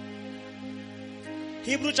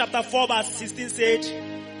 Hebrews chapter 4 verse 16 said,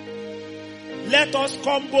 let us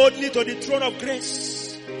come boldly to the throne of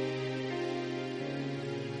grace.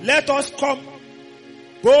 Let us come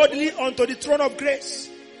boldly unto the throne of grace,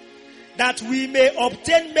 that we may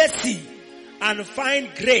obtain mercy and find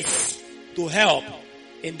grace to help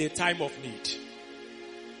in the time of need.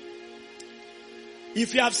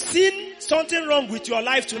 If you have seen something wrong with your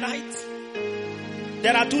life tonight,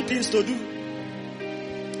 there are 2 things to do.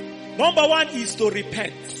 Number 1 is to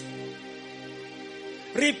repent.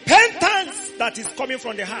 Repentance that is coming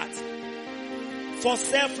from the heart for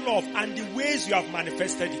self-love and the ways you have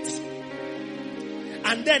manifested it.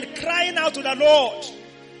 And then crying out to the Lord,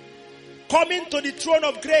 coming to the throne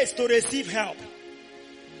of grace to receive help,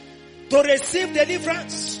 to receive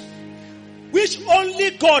deliverance, which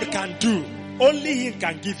only God can do, only He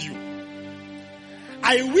can give you.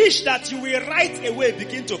 I wish that you will right away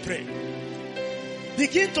begin to pray.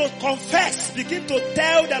 Begin to confess, begin to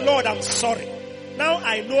tell the Lord, I'm sorry. Now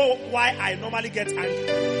I know why I normally get angry.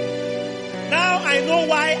 Now I know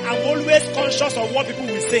why I'm always conscious of what people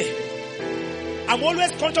will say. I'm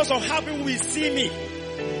always conscious of how people will see me,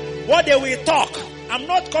 what they will talk. I'm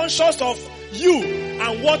not conscious of you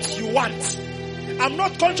and what you want. I'm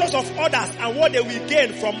not conscious of others and what they will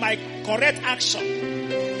gain from my correct action.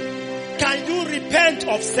 Can you repent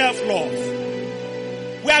of self-love?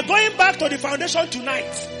 We are going back to the foundation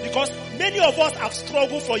tonight because many of us have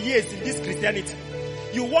struggled for years in this Christianity.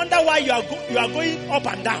 You wonder why you are going up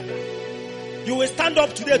and down. You will stand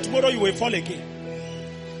up today, tomorrow you will fall again.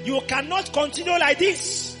 You cannot continue like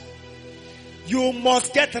this. You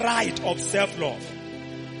must get rid of self-love.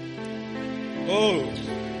 Oh.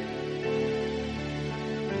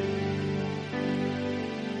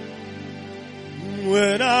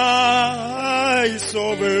 When I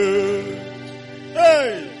survey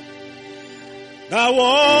the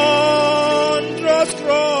wondrous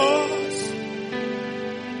cross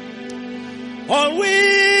on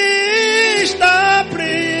which the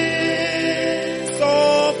Prince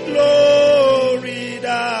of Glory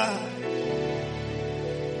died,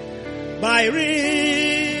 my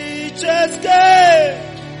richest gain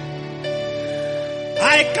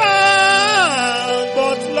I count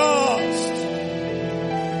but lost,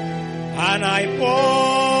 and I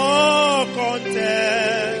pour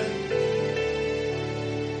content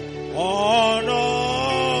on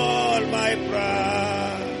all my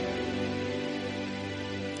pride.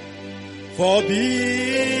 Forbid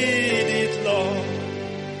it, Lord,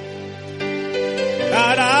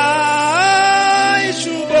 that I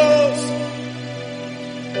should boast,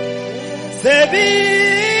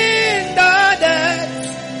 saving the death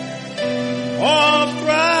of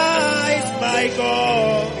Christ my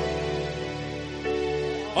God.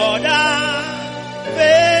 Other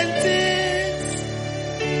faintings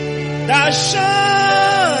that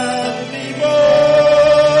shall be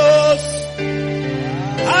boast,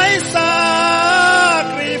 I sacrifice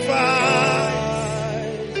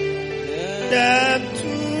them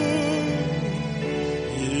to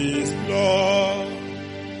His blood.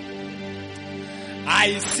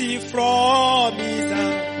 I see from His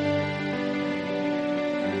hand,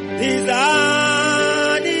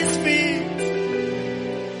 His feet,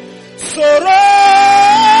 sorrow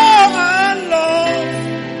and love,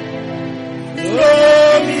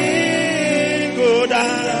 flow me go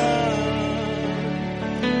down.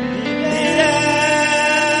 He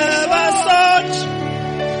never such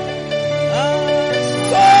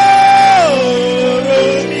sorrow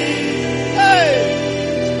me,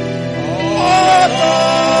 all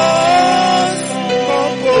thoughts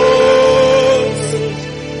composed,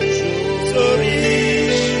 so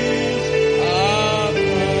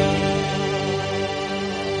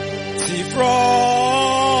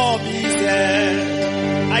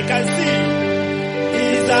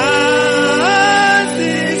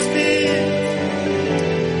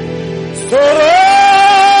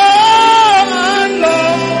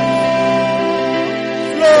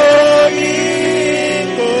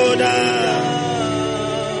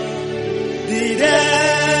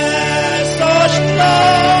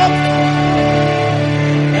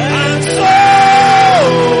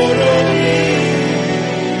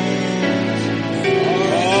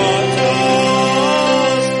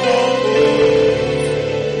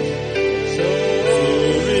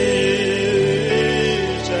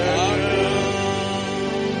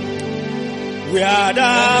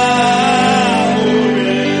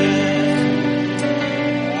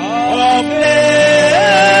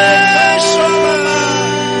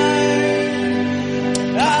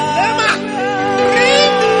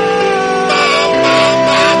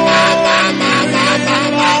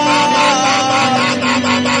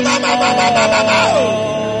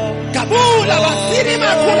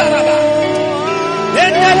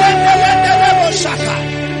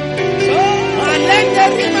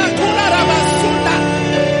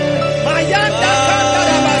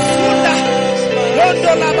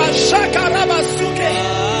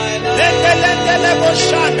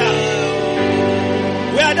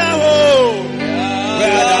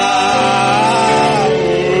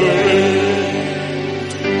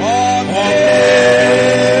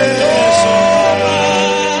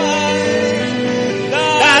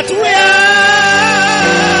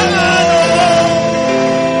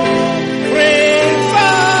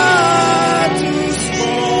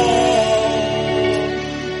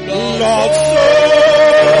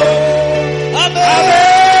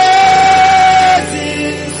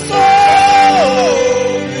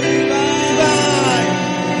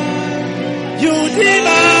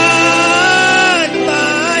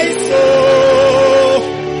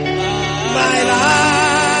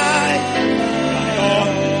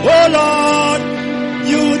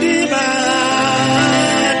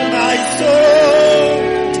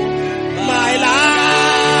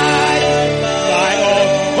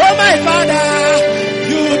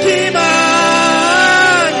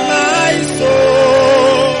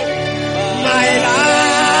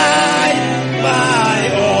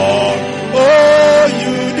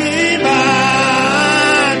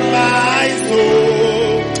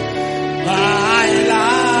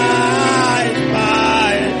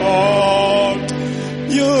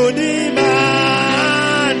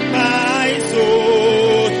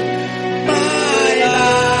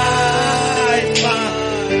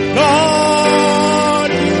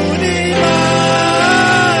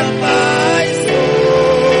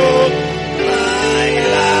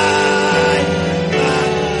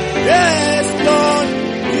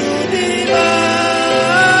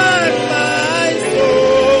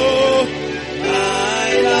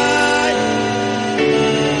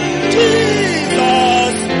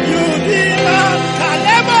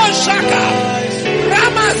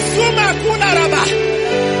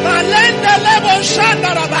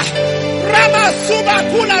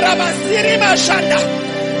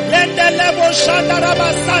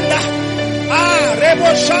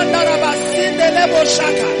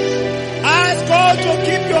Ask God to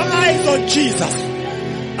keep your eyes on Jesus.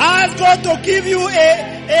 Ask God to give you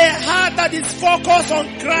a heart that is focused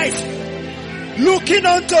on Christ. Looking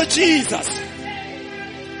unto Jesus.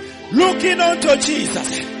 Looking unto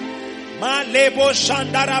Jesus. Malebo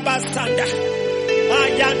shandaraba sanda.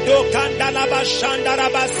 Mayando kandalaba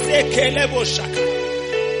shandaraba sekelebo shaka.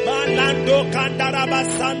 Malando kandaraba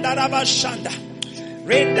sandaraba shanda.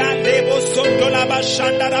 Renda lebo sondo laba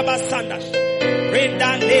shandaraba sanda.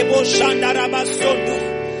 Renda lebo shandaraba sondo.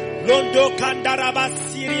 Londo kandaraba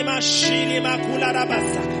sirima shilima kularaba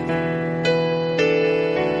saka.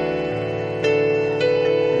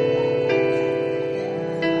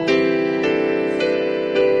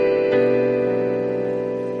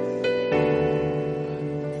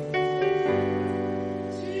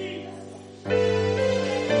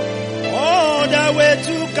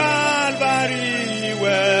 To Calvary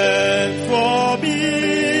went for me.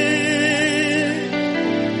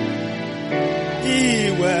 He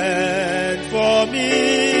went for me.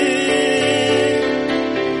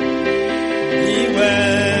 He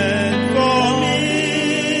went for me.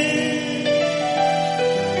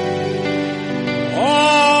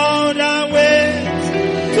 All the way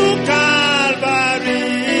to Calvary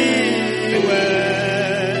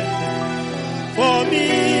went for me.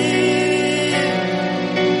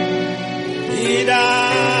 He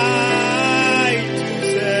died to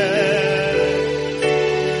save.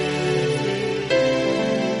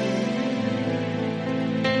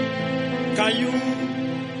 Can you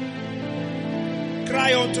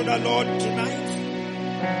cry unto the Lord tonight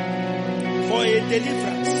for a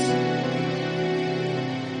deliverance?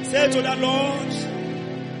 Say to the Lord,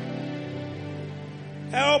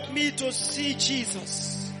 help me to see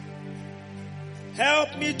Jesus.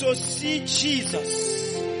 Help me to see Jesus.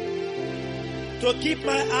 To keep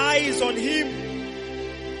my eyes on him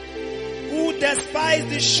who despised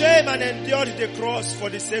the shame and endured the cross for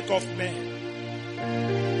the sake of men.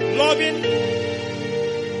 Loving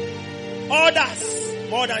others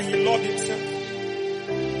more than he loved himself.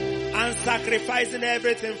 And sacrificing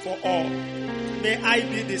everything for all. May I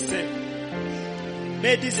be the same.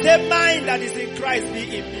 May the same mind that is in Christ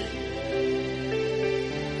be in me.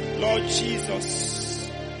 Lord Jesus,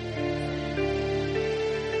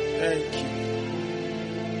 thank you.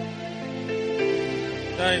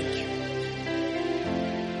 Thank you.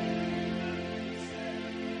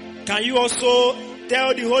 Can you also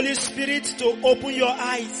tell the Holy Spirit to open your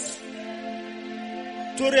eyes,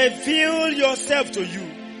 to reveal yourself to you,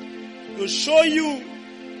 to show you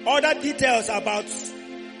other details about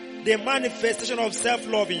the manifestation of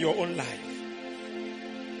self-love in your own life?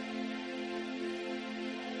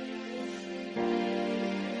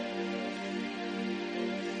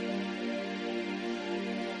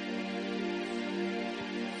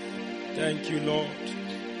 Thank you, Lord.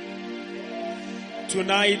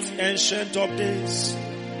 Tonight, Ancient of Days,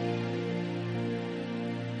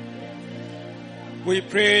 we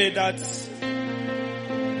pray that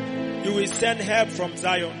you will send help from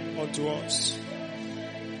Zion unto us.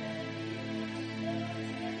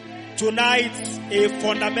 Tonight, a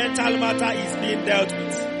fundamental matter is being dealt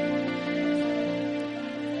with.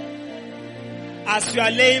 As you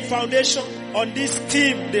are laying foundation on this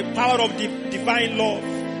theme, the power of the divine love,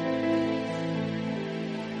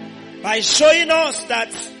 by showing us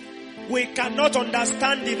that we cannot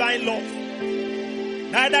understand divine love,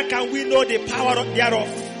 neither can we know the power thereof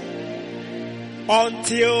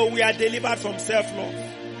until we are delivered from self-love.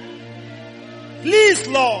 Please,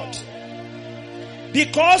 Lord,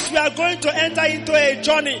 because we are going to enter into a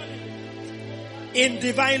journey in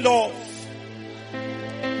divine love,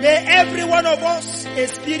 may every one of us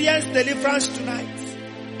experience deliverance tonight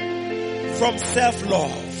from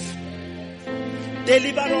self-love.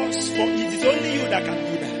 Deliver us, for it is only you that can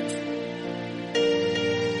do that.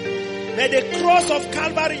 May the cross of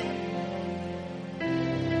Calvary,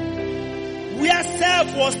 where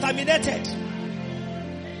self was terminated,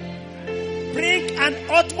 bring an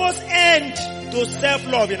utmost end to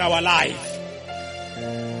self-love in our life.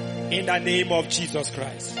 In the name of Jesus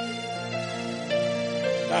Christ.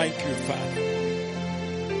 Thank you, Father.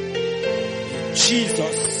 In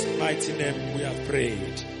Jesus' mighty name we have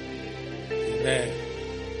prayed. Amen.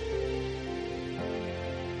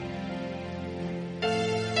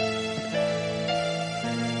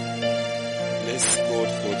 Bless God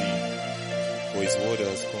for His word that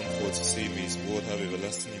has come forth to say, may His word have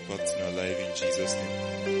everlasting impact in our life in Jesus' name.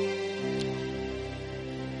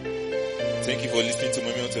 Thank you for listening to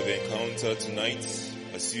Moment of Encounter tonight.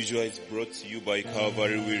 As usual, it's brought to you by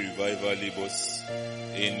Calvary Way Revival Lagos,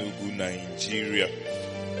 Enugu, Nigeria.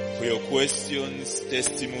 For your questions,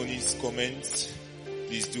 testimonies, comments,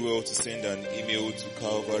 please do well to send an email to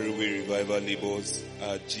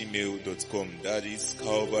calvarywayrevivalabels@gmail.com. That is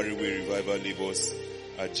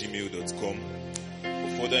calvarywayrevivalabels@gmail.com. For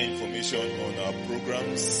further information on our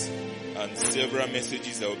programs and several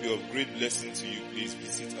messages that will be of great blessing to you, please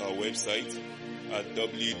visit our website at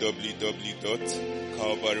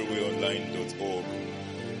www.calvarywayonline.org.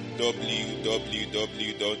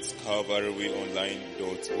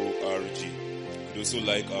 www.calvarywayonline.org. You'd also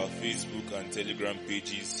like our Facebook and Telegram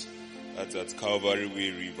pages at Calvary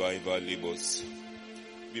Way Revival Lagos.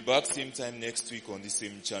 Be back same time next week on the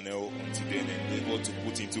same channel. Until then, endeavor to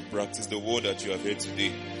put into practice the word that you have heard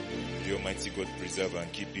today. The Almighty God preserve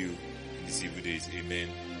and keep you in these evil days. Amen.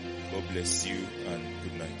 God bless you and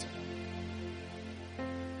good night.